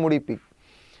Ghat, Anaimudi Peak.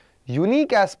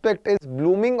 Unique aspect is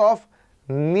blooming of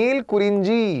Neel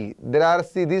Kurinji. There are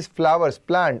these flowers,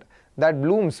 plant that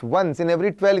blooms once in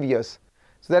every 12 years.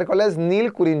 So they are called as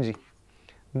Neel Kurinji.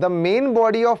 The main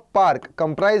body of park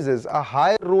comprises a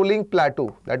high rolling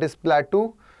plateau, that is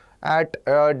plateau at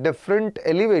different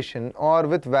elevation or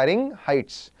with varying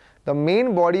heights. The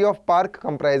main body of park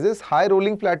comprises high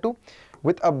rolling plateau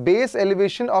with a base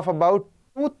elevation of about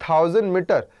 2000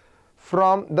 meter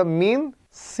from the mean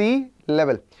sea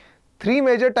level. 3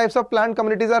 major types of plant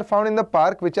communities are found in the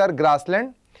park, which are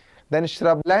grassland, then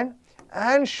shrubland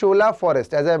and Shola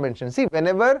forest, as I mentioned. See,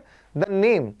 whenever the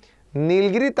name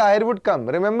Nilgiri Tahir would come,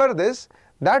 remember this,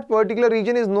 That particular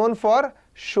region is known for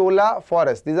Shola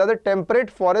forest. These are the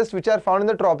temperate forests which are found in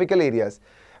the tropical areas.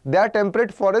 They are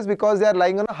temperate forests because they are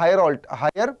lying on a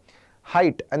higher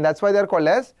height, and that's why they are called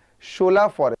as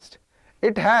Shola forest.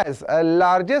 It has a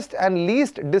largest and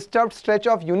least disturbed stretch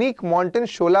of unique mountain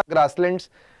Shola grasslands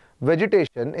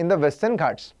vegetation in the Western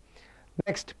Ghats.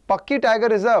 Next, Pakki Tiger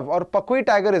Reserve or Pakui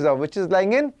Tiger Reserve, which is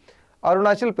lying in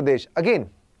Arunachal Pradesh.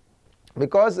 Again,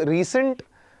 because recent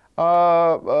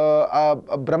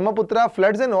Brahmaputra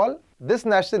floods and all, this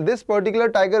particular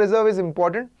tiger reserve is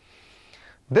important.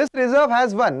 This reserve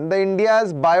has won the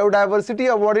India's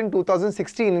Biodiversity Award in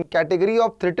 2016 in category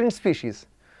of threatened species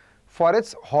for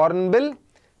its hornbill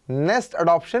nest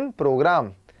adoption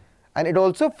program, and it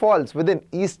also falls within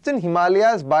Eastern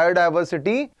Himalayas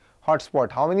biodiversity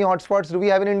hotspot. How many hotspots do we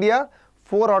have in India?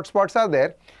 4 hotspots are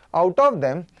there. Out of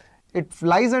them, it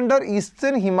lies under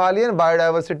Eastern Himalayan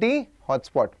biodiversity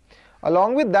hotspot.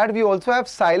 Along with that, we also have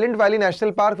Silent Valley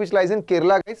National Park, which lies in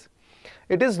Kerala, guys.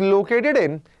 It is located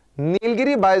in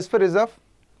Nilgiri Biosphere Reserve.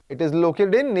 It is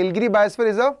located in Nilgiri Biosphere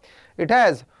Reserve. It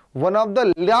has one of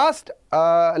the last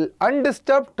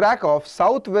undisturbed track of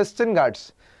southwestern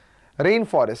Ghats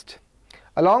rainforest.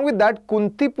 Along with that,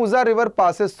 Kunti Puza River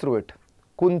passes through it.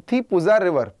 Kunti Puza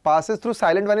River passes through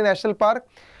Silent Valley National Park,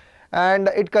 and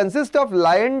it consists of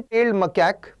lion-tailed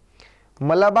macaque,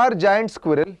 Malabar giant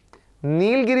squirrel,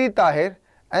 Nilgiri tahir,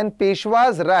 and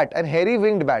Peshwa's rat and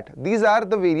hairy-winged bat. These are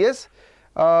the various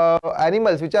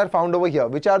animals which are found over here.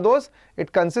 Which are those?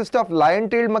 It consists of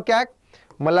lion-tailed macaque,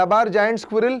 Malabar giant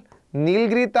squirrel,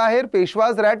 Nilgiri tahir,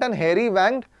 Peshwa's rat, and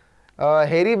hairy-winged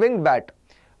bat.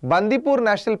 Bandipur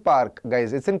National Park,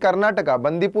 guys, it's in Karnataka.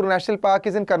 Bandipur National Park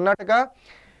is in Karnataka.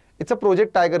 It's a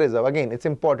project tiger reserve. Again, it's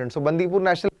important. So Bandipur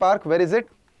National Park, where is it?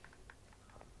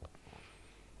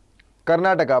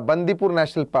 Karnataka. Bandipur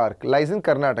National Park lies in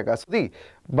Karnataka. So the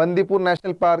Bandipur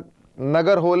National Park,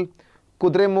 Nagarhole,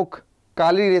 Kudremukh,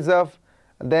 Kali Reserve,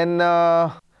 then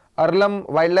Arlam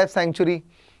Wildlife Sanctuary,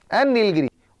 and Nilgiri.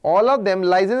 All of them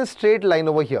lies in a straight line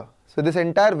over here. So this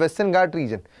entire Western Ghat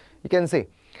region, you can say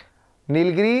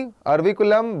Nilgiri,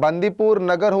 Arvikulam, Bandipur,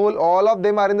 Nagarhole, all of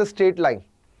them are in the straight line.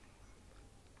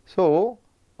 So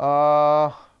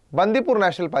Bandipur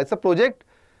National Park, it's a project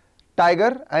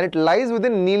tiger, and it lies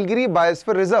within Nilgiri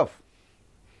Biosphere Reserve.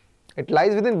 It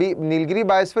lies within Nilgiri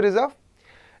Biosphere Reserve.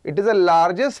 It is the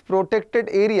largest protected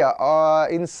area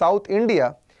in South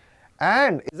India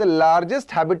and is the largest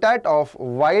habitat of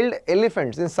wild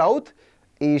elephants in South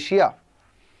Asia.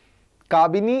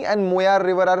 Kabini and Moyar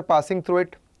River are passing through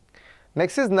it.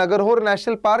 Next is Nagarhole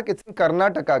National Park. It's in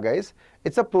Karnataka, guys.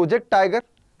 It's a project tiger.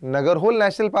 Nagarhole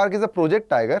National Park is a project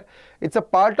tiger. It's a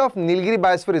part of Nilgiri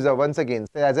Biosphere Reserve once again.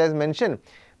 As I mentioned,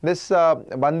 this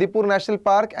Bandipur National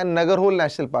Park and Nagarhole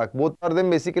National Park, both of them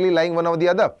basically lying one over the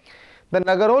other. The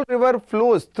Nagarhole River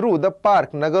flows through the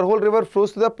park. Nagarhole River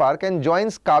flows through the park and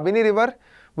joins Kabini River,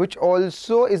 which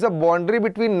also is a boundary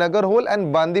between Nagarhole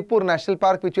and Bandipur National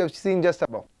Park, which you have seen just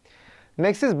above.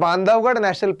 Next is Bandhavgarh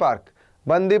National Park.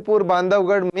 Bandipur,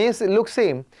 Bandhavgarh may look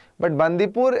same, but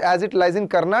Bandipur, as it lies in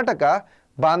Karnataka,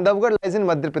 Bandhavgarh lies in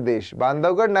Madhya Pradesh.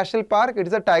 Bandhavgarh National Park, it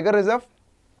is a tiger reserve.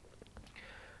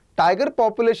 Tiger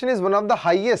population is one of the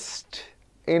highest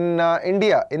in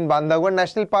India in Bandhavgarh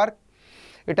National Park.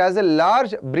 It has a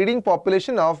large breeding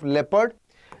population of leopard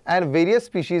and various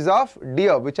species of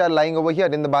deer, which are lying over here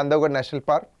in the Bandhavgarh National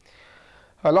Park.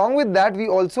 Along with that, we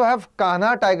also have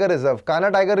Kanha Tiger Reserve.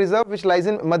 Kanha Tiger Reserve, which lies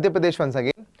in Madhya Pradesh once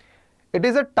again. It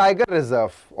is a tiger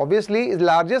reserve. Obviously, is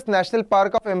largest national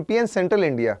park of MP and Central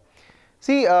India.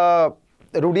 See,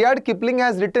 Rudyard Kipling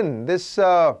has written this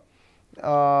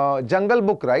Jungle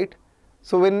Book, right?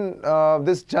 So when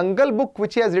this Jungle Book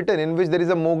which he has written, in which there is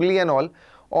a Mowgli and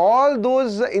all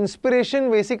those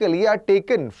inspiration basically are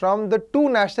taken from the 2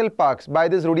 national parks by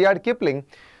this Rudyard Kipling.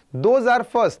 Those are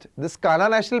first this Kanha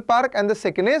National Park and the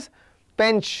second is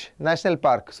Pench National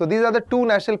Park. So these are the 2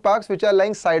 national parks which are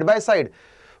lying side by side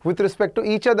with respect to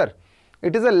each other.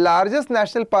 It is the largest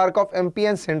national park of MP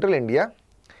and Central India.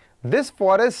 This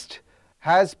forest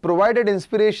has provided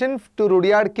inspiration to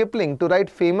Rudyard Kipling to write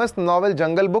famous novel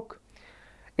Jungle Book.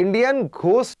 Indian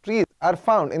ghost trees are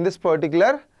found in this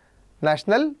particular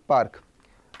national park.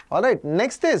 Alright,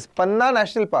 next is Panna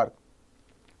National Park.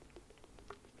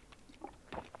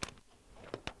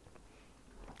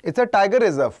 It's a tiger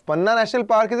reserve. Panna National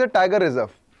Park is a tiger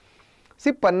reserve.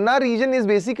 See, Panna region is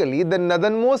basically the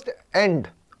northernmost end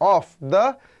of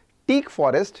the teak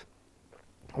forest,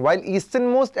 while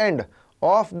easternmost end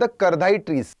of the Kardai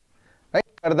trees, right?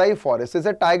 Kardai forest is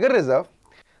a tiger reserve.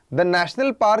 The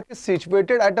national park is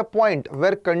situated at a point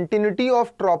where continuity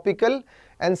of tropical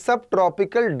and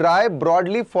subtropical dry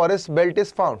broadleaf forest belt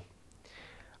is found.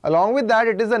 Along with that,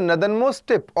 it is the northernmost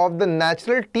tip of the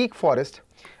natural teak forest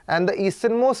and the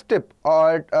easternmost tip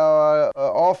of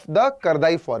the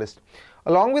Kardai forest.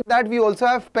 Along with that, we also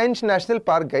have Pench National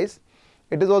Park, guys.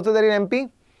 It is also there in MP.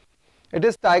 It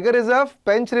is Tiger Reserve.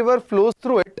 Pench River flows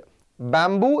through it.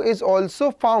 Bamboo is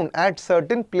also found at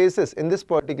certain places in this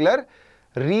particular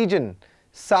region.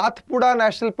 Satpura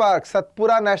National Park,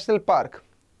 Satpura National Park.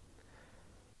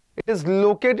 It is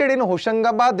located in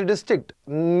Hoshangabad district,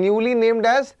 newly named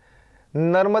as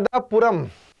Narmadapuram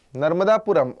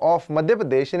of Madhya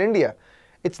Pradesh in India.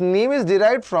 Its name is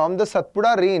derived from the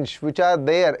Satpura range which are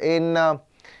there in Madhya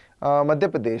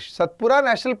Pradesh. Satpura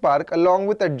National Park along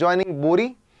with adjoining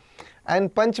Bori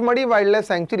and Panchmadi Wildlife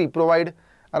Sanctuary provide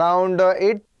around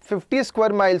 850 square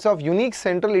miles of unique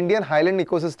central Indian highland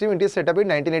ecosystem. It is set up in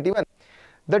 1981.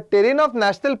 The terrain of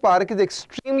National Park is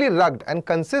extremely rugged and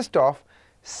consists of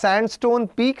sandstone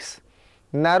peaks,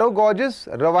 narrow gorges,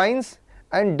 ravines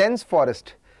and dense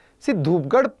forest. See,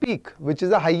 Dhupgarh Peak, which is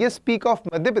the highest peak of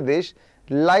Madhya Pradesh,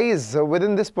 lies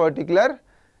within this particular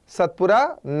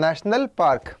Satpura National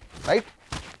Park, right?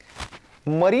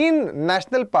 Marine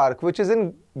National Park, which is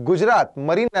in Gujarat,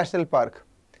 Marine National Park.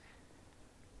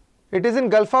 It is in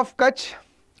Gulf of Kutch.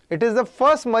 It is the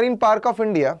first marine park of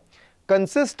India,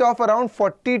 consists of around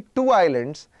 42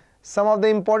 islands. Some of the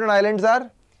important islands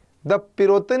are the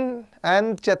Pirotan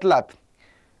and Chetlat.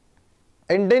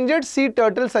 Endangered sea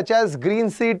turtles such as green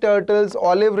sea turtles,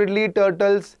 olive ridley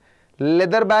turtles,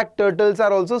 leatherback turtles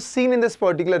are also seen in this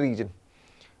particular region.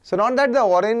 So not that the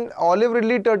olive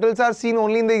ridley turtles are seen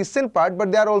only in the eastern part,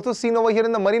 but they are also seen over here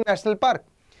in the Marine National Park.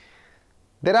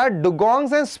 There are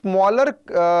dugongs and smaller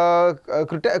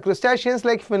crustaceans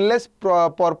like finless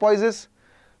porpoises,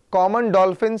 common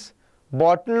dolphins,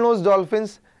 bottlenose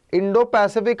dolphins,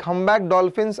 Indo-Pacific humpback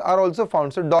dolphins are also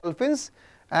found. So dolphins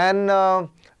and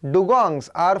dugongs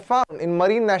are found in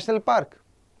Marine National Park.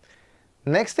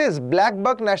 Next is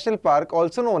Blackbuck National Park,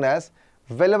 also known as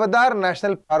Velvadar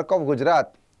National Park of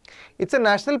Gujarat. It's a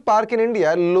national park in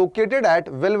India located at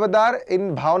Velvadar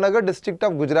in Bhavnagar district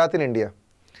of Gujarat in India.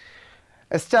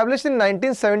 Established in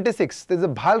 1976, this is the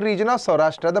Bhal region of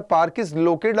Saurashtra. The park is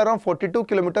located around 42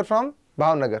 km from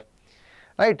Bhavnagar.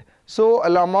 Right. So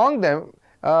among them,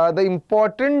 the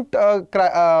important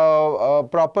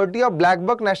property of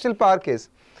Blackbuck National Park is,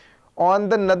 on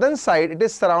the northern side, it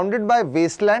is surrounded by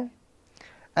wasteland,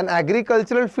 an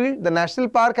agricultural field. The national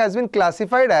park has been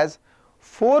classified as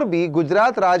 4B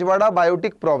Gujarat Rajwada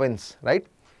Biotic Province, right?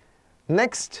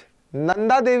 Next,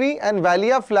 Nanda Devi and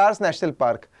Valley of Flowers National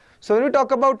Park. So when we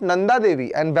talk about Nanda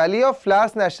Devi and Valley of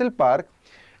Flowers National Park,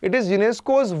 it is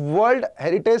UNESCO's World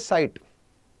Heritage Site.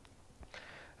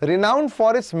 Renowned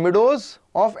for its meadows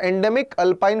of endemic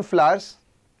alpine flowers,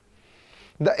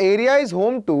 the area is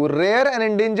home to rare and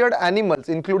endangered animals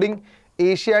including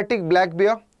Asiatic black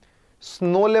bear,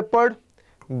 snow leopard,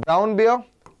 brown bear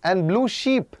and blue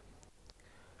sheep.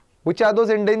 Which are those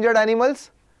endangered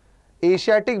animals?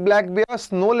 Asiatic black bear,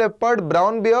 snow leopard,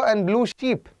 brown bear and blue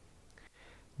sheep.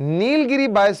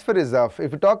 Nilgiri Biosphere Reserve.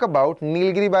 If you talk about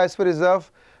Nilgiri Biosphere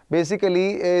Reserve,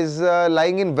 basically is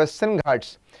lying in Western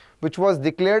Ghats, which was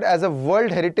declared as a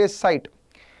World Heritage Site.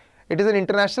 It is an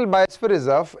international biosphere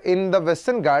reserve in the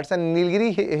Western Ghats and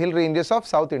Nilgiri hill ranges of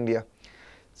South India.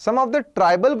 Some of the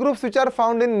tribal groups which are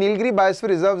found in Nilgiri Biosphere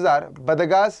Reserves are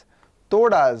Badagas,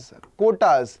 Todas,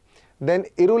 Kotas, then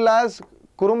Irulas,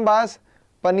 Kurumbas,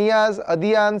 Paniyas,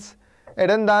 Adiyans,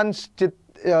 Edandans,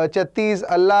 Chettis,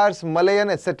 Allars, Malayan,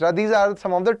 etc. These are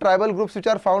some of the tribal groups which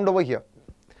are found over here.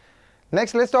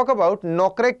 Next, let's talk about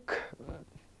Nokrek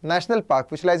National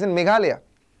Park, which lies in Meghalaya.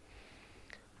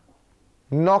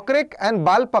 Nokrek and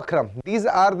Balpakram, these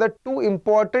are the two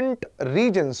important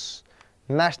regions,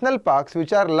 national parks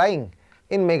which are lying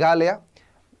in Meghalaya,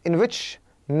 in which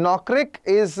Nokrek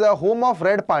is home of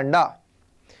red panda.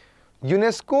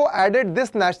 UNESCO added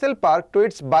this national park to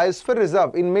its biosphere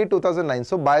reserve in May 2009.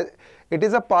 So it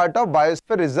is a part of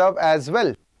biosphere reserve as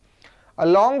well.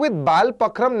 Along with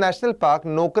Balpakram National Park,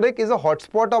 Nokrek is a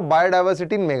hotspot of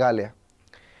biodiversity in Meghalaya.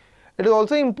 It is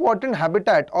also important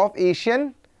habitat of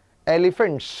Asian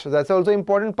elephants. So that's also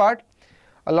important part.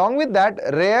 Along with that,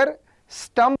 rare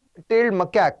stump-tailed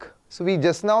macaque. So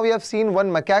we have seen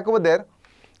one macaque over there.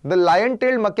 The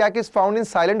lion-tailed macaque is found in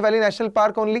Silent Valley National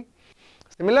Park only.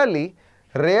 Similarly,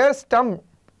 rare stump-tailed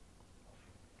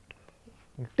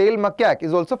macaque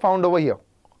is also found over here.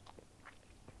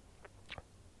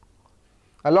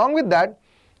 Along with that,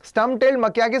 stump-tailed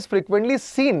macaque is frequently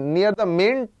seen near the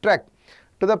main trek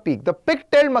to the peak. The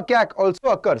pig-tailed macaque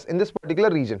also occurs in this particular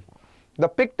region. The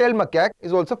pig-tailed macaque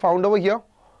is also found over here.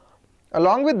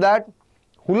 Along with that,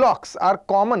 huloks are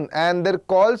common and their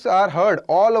calls are heard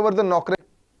all over the Nokrek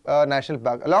National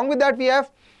Park. Along with that, we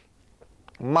have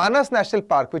Manas National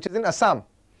Park, which is in Assam.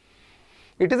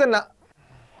 It is a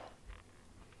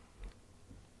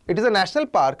national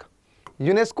park,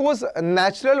 UNESCO's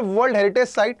Natural World Heritage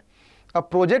Site, a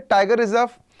Project Tiger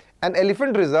Reserve, an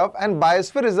Elephant Reserve and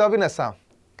Biosphere Reserve in Assam.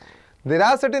 There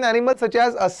are certain animals such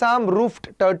as Assam roofed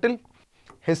turtle,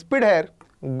 hispid hare,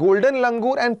 golden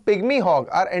langur and pygmy hog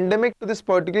are endemic to this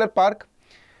particular park.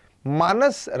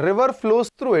 Manas river flows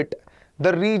through it.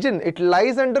 The region, it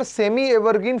lies under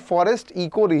semi-evergreen forest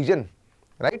eco-region,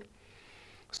 right?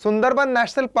 Sundarban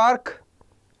National Park.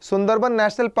 Sundarban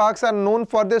National Parks are known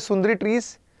for their Sundari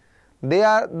trees. They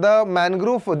are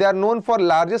known for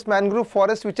largest mangrove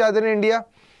forests which are there in India.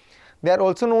 They are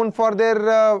also known for their,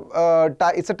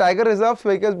 it's a tiger reserve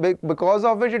because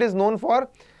of which it is known for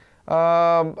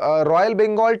Royal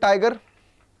Bengal tiger,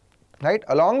 right?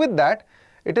 Along with that,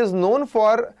 it is known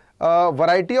for a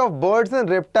variety of birds and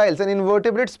reptiles and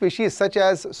invertebrate species such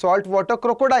as saltwater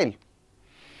crocodile.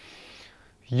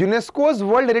 UNESCO's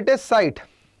World Heritage Site,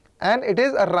 and it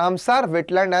is a Ramsar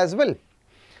wetland as well.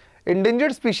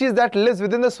 Endangered species that lives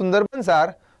within the Sundarbans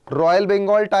are Royal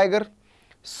Bengal tiger,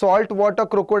 saltwater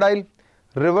crocodile,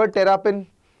 river terrapin,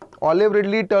 olive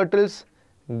ridley turtles,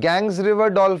 Ganges river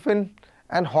dolphin,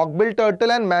 and hawkbill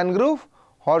turtle and mangrove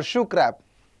horseshoe crab.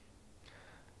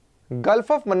 Gulf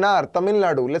of Mannar, Tamil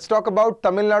Nadu. Let's talk about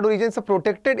Tamil Nadu region. It's a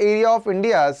protected area of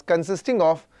India consisting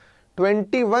of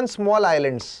 21 small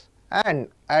islands and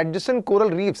adjacent coral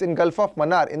reefs in Gulf of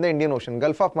Mannar in the Indian Ocean.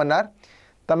 Gulf of Mannar,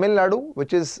 Tamil Nadu,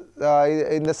 which is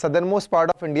in the southernmost part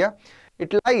of India.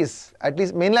 It lies, at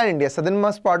least mainland India,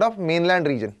 southernmost part of mainland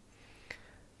region.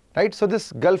 Right, so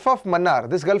this Gulf of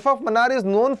Mannar is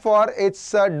known for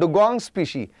its dugong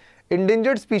species.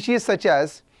 Endangered species such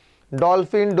as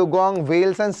dolphin, dugong,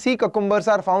 whales and sea cucumbers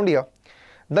are found here.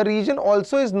 The region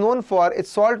also is known for its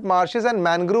salt marshes and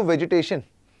mangrove vegetation.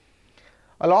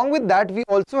 Along with that, we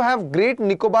also have Great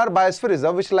Nicobar Biosphere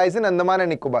Reserve, which lies in Andaman and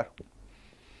Nicobar.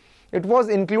 It was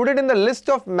included in the list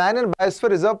of Man and Biosphere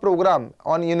Reserve program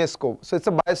on UNESCO. So it's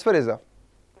a biosphere reserve.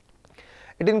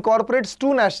 It incorporates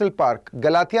two national parks,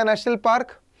 Galathea National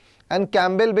Park and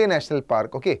Campbell Bay National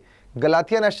Park. Okay,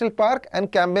 Galathea National Park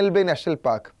and Campbell Bay National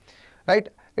Park. Right,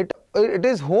 it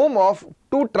is home of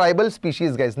two tribal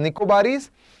species, guys. Nicobaris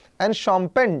and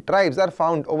Shompen tribes are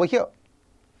found over here.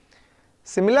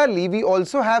 Similarly, we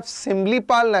also have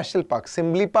Simlipal National Park.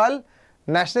 Simlipal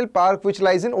National Park, which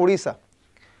lies in Odisha.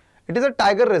 It is a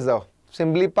tiger reserve.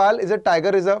 Simlipal is a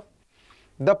tiger reserve.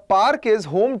 The park is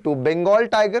home to Bengal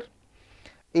tiger,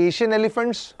 Asian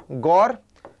elephants, gaur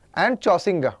and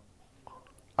chausinga,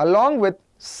 along with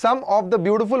some of the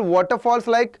beautiful waterfalls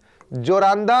like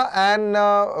Joranda and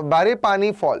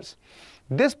Barepani Falls.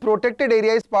 This protected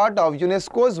area is part of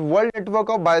UNESCO's World Network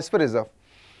of Biosphere Reserve.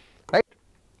 Right?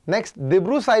 Next,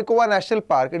 Dibru-Saikhowa National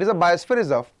Park. It is a biosphere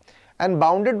reserve and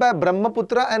bounded by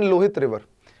Brahmaputra and Lohit River.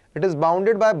 It is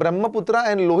bounded by Brahmaputra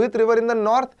and Lohit River in the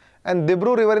north and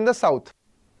Dibru River in the south.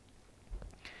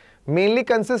 Mainly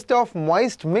consists of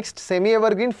moist mixed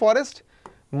semi-evergreen forest,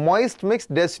 moist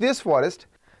mixed deciduous forest,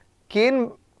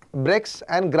 cane brecks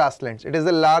and grasslands. It is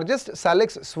the largest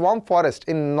salix swamp forest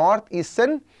in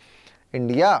northeastern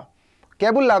India.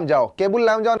 Kebul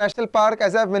Lamjao National Park,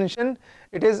 as I have mentioned,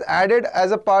 it is added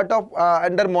as a part of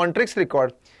under Montreux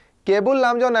record. Kebul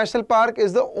Lamjao National Park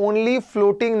is the only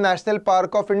floating national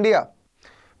park of India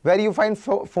where you find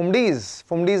fumdis.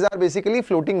 Fumdis are basically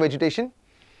floating vegetation.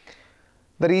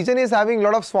 The region is having a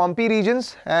lot of swampy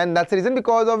regions, and that's the reason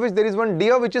because of which there is one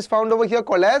deer which is found over here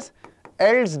called as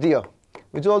Eld's deer,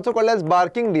 which is also called as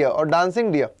barking deer or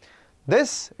dancing deer.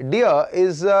 This deer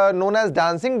is known as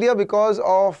dancing deer because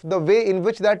of the way in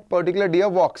which that particular deer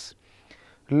walks.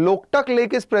 Loktak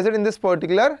Lake is present in this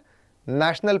particular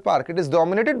national park. It is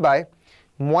dominated by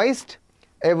moist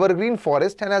evergreen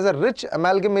forest and has a rich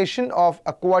amalgamation of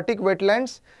aquatic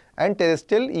wetlands and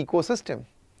terrestrial ecosystem.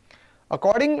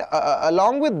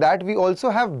 Along with that, we also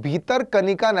have Bhitar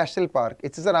Kanika National Park.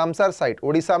 It is a Ramsar site.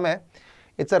 Odisha mein,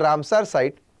 it's a Ramsar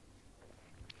site.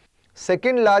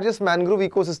 Second largest mangrove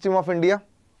ecosystem of India.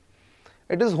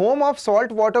 It is home of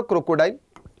saltwater crocodile,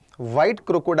 white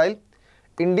crocodile,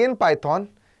 Indian python,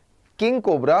 king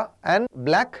cobra and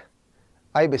black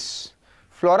ibis.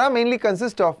 Flora mainly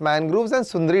consists of mangroves and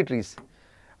sundari trees.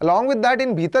 Along with that,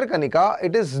 in Bhitar Kanika,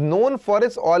 it is known for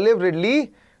its olive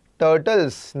ridley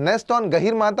turtles nest on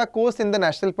Gahir Mata coast in the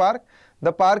national park.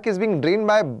 The park is being drained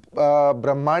by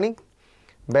Brahmani,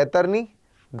 Baitarni,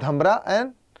 Dhamra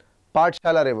and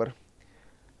Patshala river.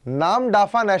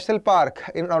 Namdafa National Park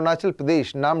in Arunachal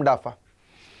Pradesh, Namdafa.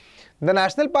 The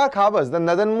national park harbors the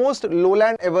northernmost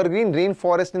lowland evergreen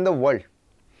rainforest in the world.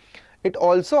 It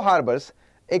also harbors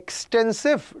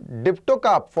extensive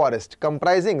dipterocarp forest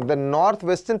comprising the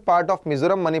northwestern part of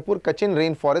Mizoram, Manipur, Kachin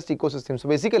rainforest ecosystem. So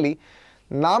basically,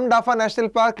 Namdapha National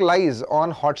Park lies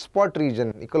on hotspot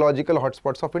region, ecological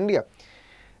hotspots of India.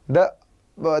 The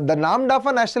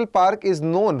Namdapha National Park is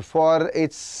known for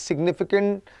its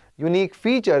significant unique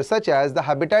features such as the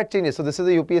habitat changes. So this is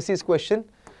the UPSC's question.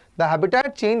 The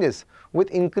habitat changes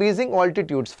with increasing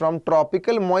altitudes from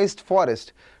tropical moist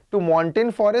forest to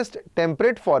montane forest,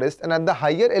 temperate forest, and at the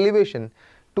higher elevation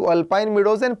to alpine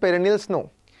meadows and perennial snow.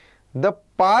 The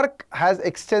park has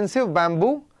extensive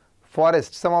bamboo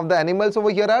forest. Some of the animals over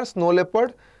here are snow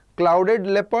leopard, clouded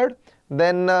leopard,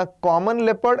 then common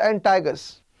leopard and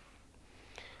tigers.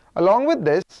 Along with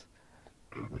this,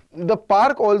 the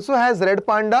park also has red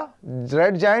panda,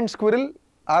 red giant squirrel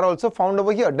are also found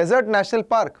over here. Desert National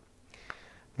Park.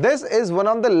 This is one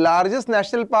of the largest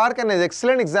national park and an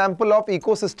excellent example of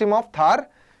ecosystem of Thar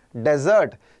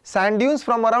Desert. Sand dunes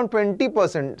from around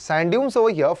 20%. Sand dunes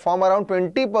over here form around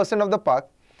 20% of the park.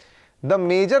 The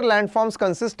major landforms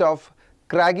consist of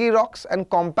craggy rocks and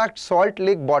compact salt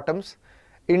lake bottoms,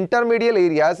 intermediate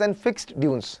areas and fixed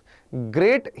dunes.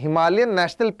 Great Himalayan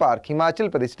National Park, Himachal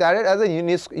Pradesh, added as a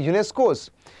UNESCO's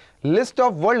list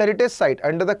of World Heritage Site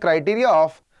under the criteria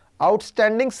of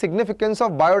outstanding significance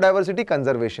of biodiversity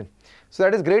conservation. So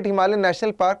that is Great Himalayan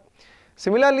National Park.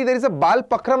 Similarly, there is a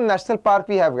Balpakram National Park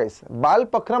we have, guys.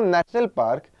 Balpakram National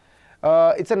Park,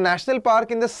 it's a national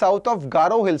park in the south of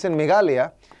Garo Hills in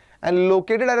Meghalaya and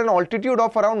located at an altitude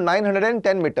of around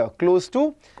 910 meters, close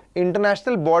to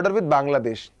international border with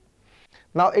Bangladesh.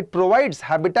 Now, it provides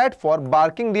habitat for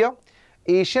barking deer,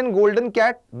 Asian golden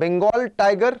cat, Bengal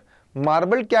tiger,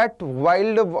 marbled cat,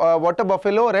 wild water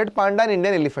buffalo, red panda and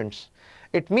Indian elephants.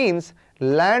 It means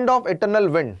land of eternal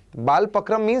wind.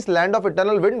 Balpakram means land of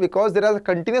eternal wind because there are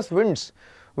continuous winds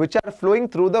which are flowing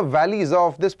through the valleys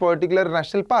of this particular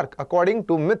national park according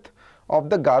to myth of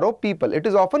the Garo people. It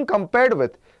is often compared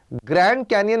with Grand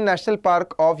Canyon National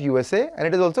Park of USA and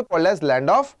it is also called as land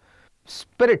of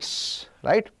spirits,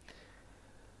 right?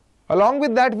 Along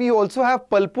with that, we also have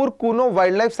Palpur Kuno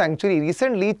Wildlife Sanctuary.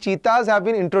 Recently, cheetahs have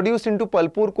been introduced into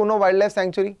Palpur Kuno Wildlife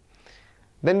Sanctuary.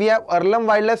 Then we have Arlam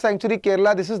Wildlife Sanctuary,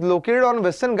 Kerala. This is located on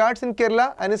Western Ghats in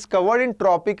Kerala and is covered in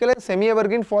tropical and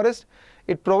semi-evergreen forest.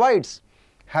 It provides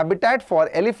habitat for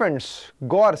elephants,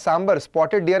 gaur, sambar,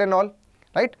 spotted deer and all,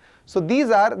 right? So these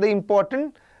are the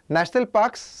important national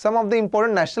parks, some of the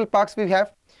important national parks we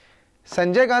have.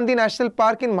 Sanjay Gandhi National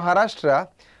Park in Maharashtra.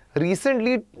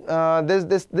 Recently,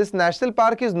 this national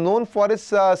park is known for its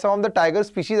some of the tiger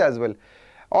species as well.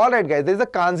 Alright guys, there is the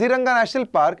Kaziranga National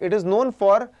Park. It is known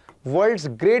for world's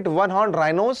great one-horned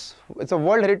rhinos. It's a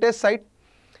World Heritage Site.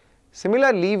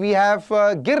 Similarly, we have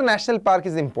Gir National Park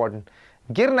is important.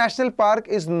 Gir National Park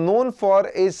is known for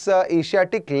its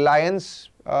Asiatic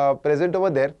lions present over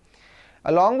there.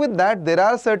 Along with that, there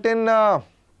are certain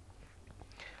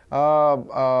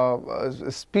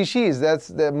species, that's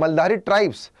the Maldari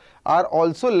tribes, are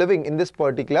also living in this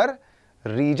particular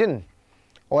region.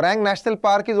 Orang National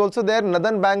Park is also there,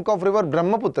 northern bank of river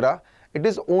Brahmaputra. It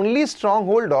is only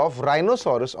stronghold of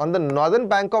rhinoceros on the northern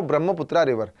bank of Brahmaputra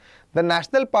river. The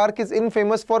national park is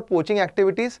infamous for poaching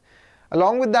activities.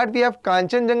 Along with that, we have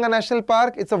Kanchenjunga National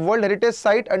Park. It's a World Heritage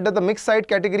Site under the mixed site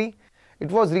category. It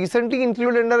was recently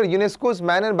included under UNESCO's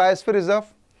Man and Biosphere Reserve.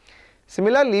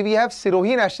 Similarly, we have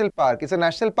Sirohi National Park. It's a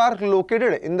national park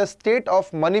located in the state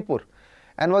of Manipur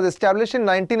and was established in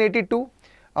 1982.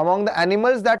 Among the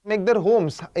animals that make their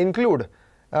homes include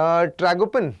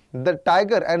tragopan, the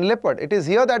tiger and leopard. It is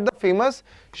here that the famous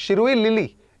Shirui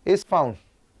lily is found,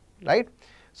 right?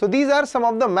 So these are some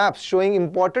of the maps showing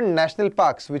important national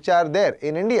parks which are there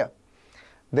in India.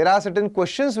 There are certain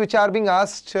questions which are being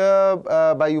asked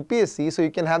by UPSC, so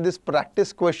you can have this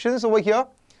practice questions over here.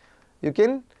 You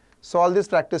can solve this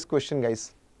practice question,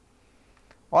 guys.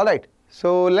 Alright,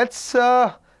 so let's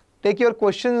take your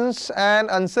questions and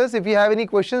answers. If you have any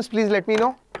questions, please let me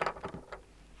know.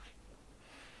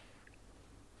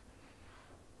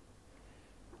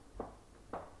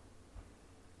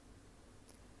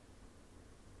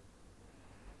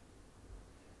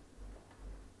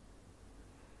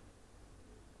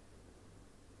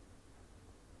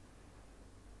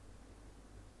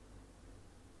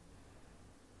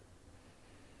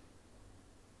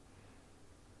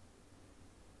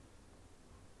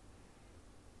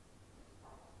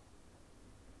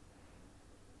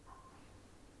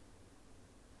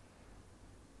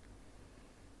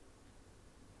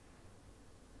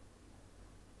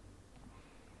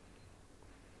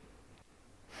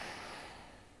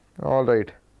 All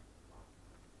right.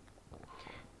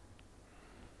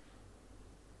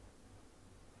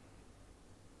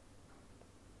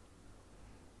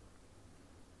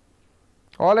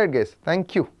 All right guys,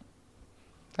 thank you.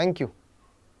 Thank you.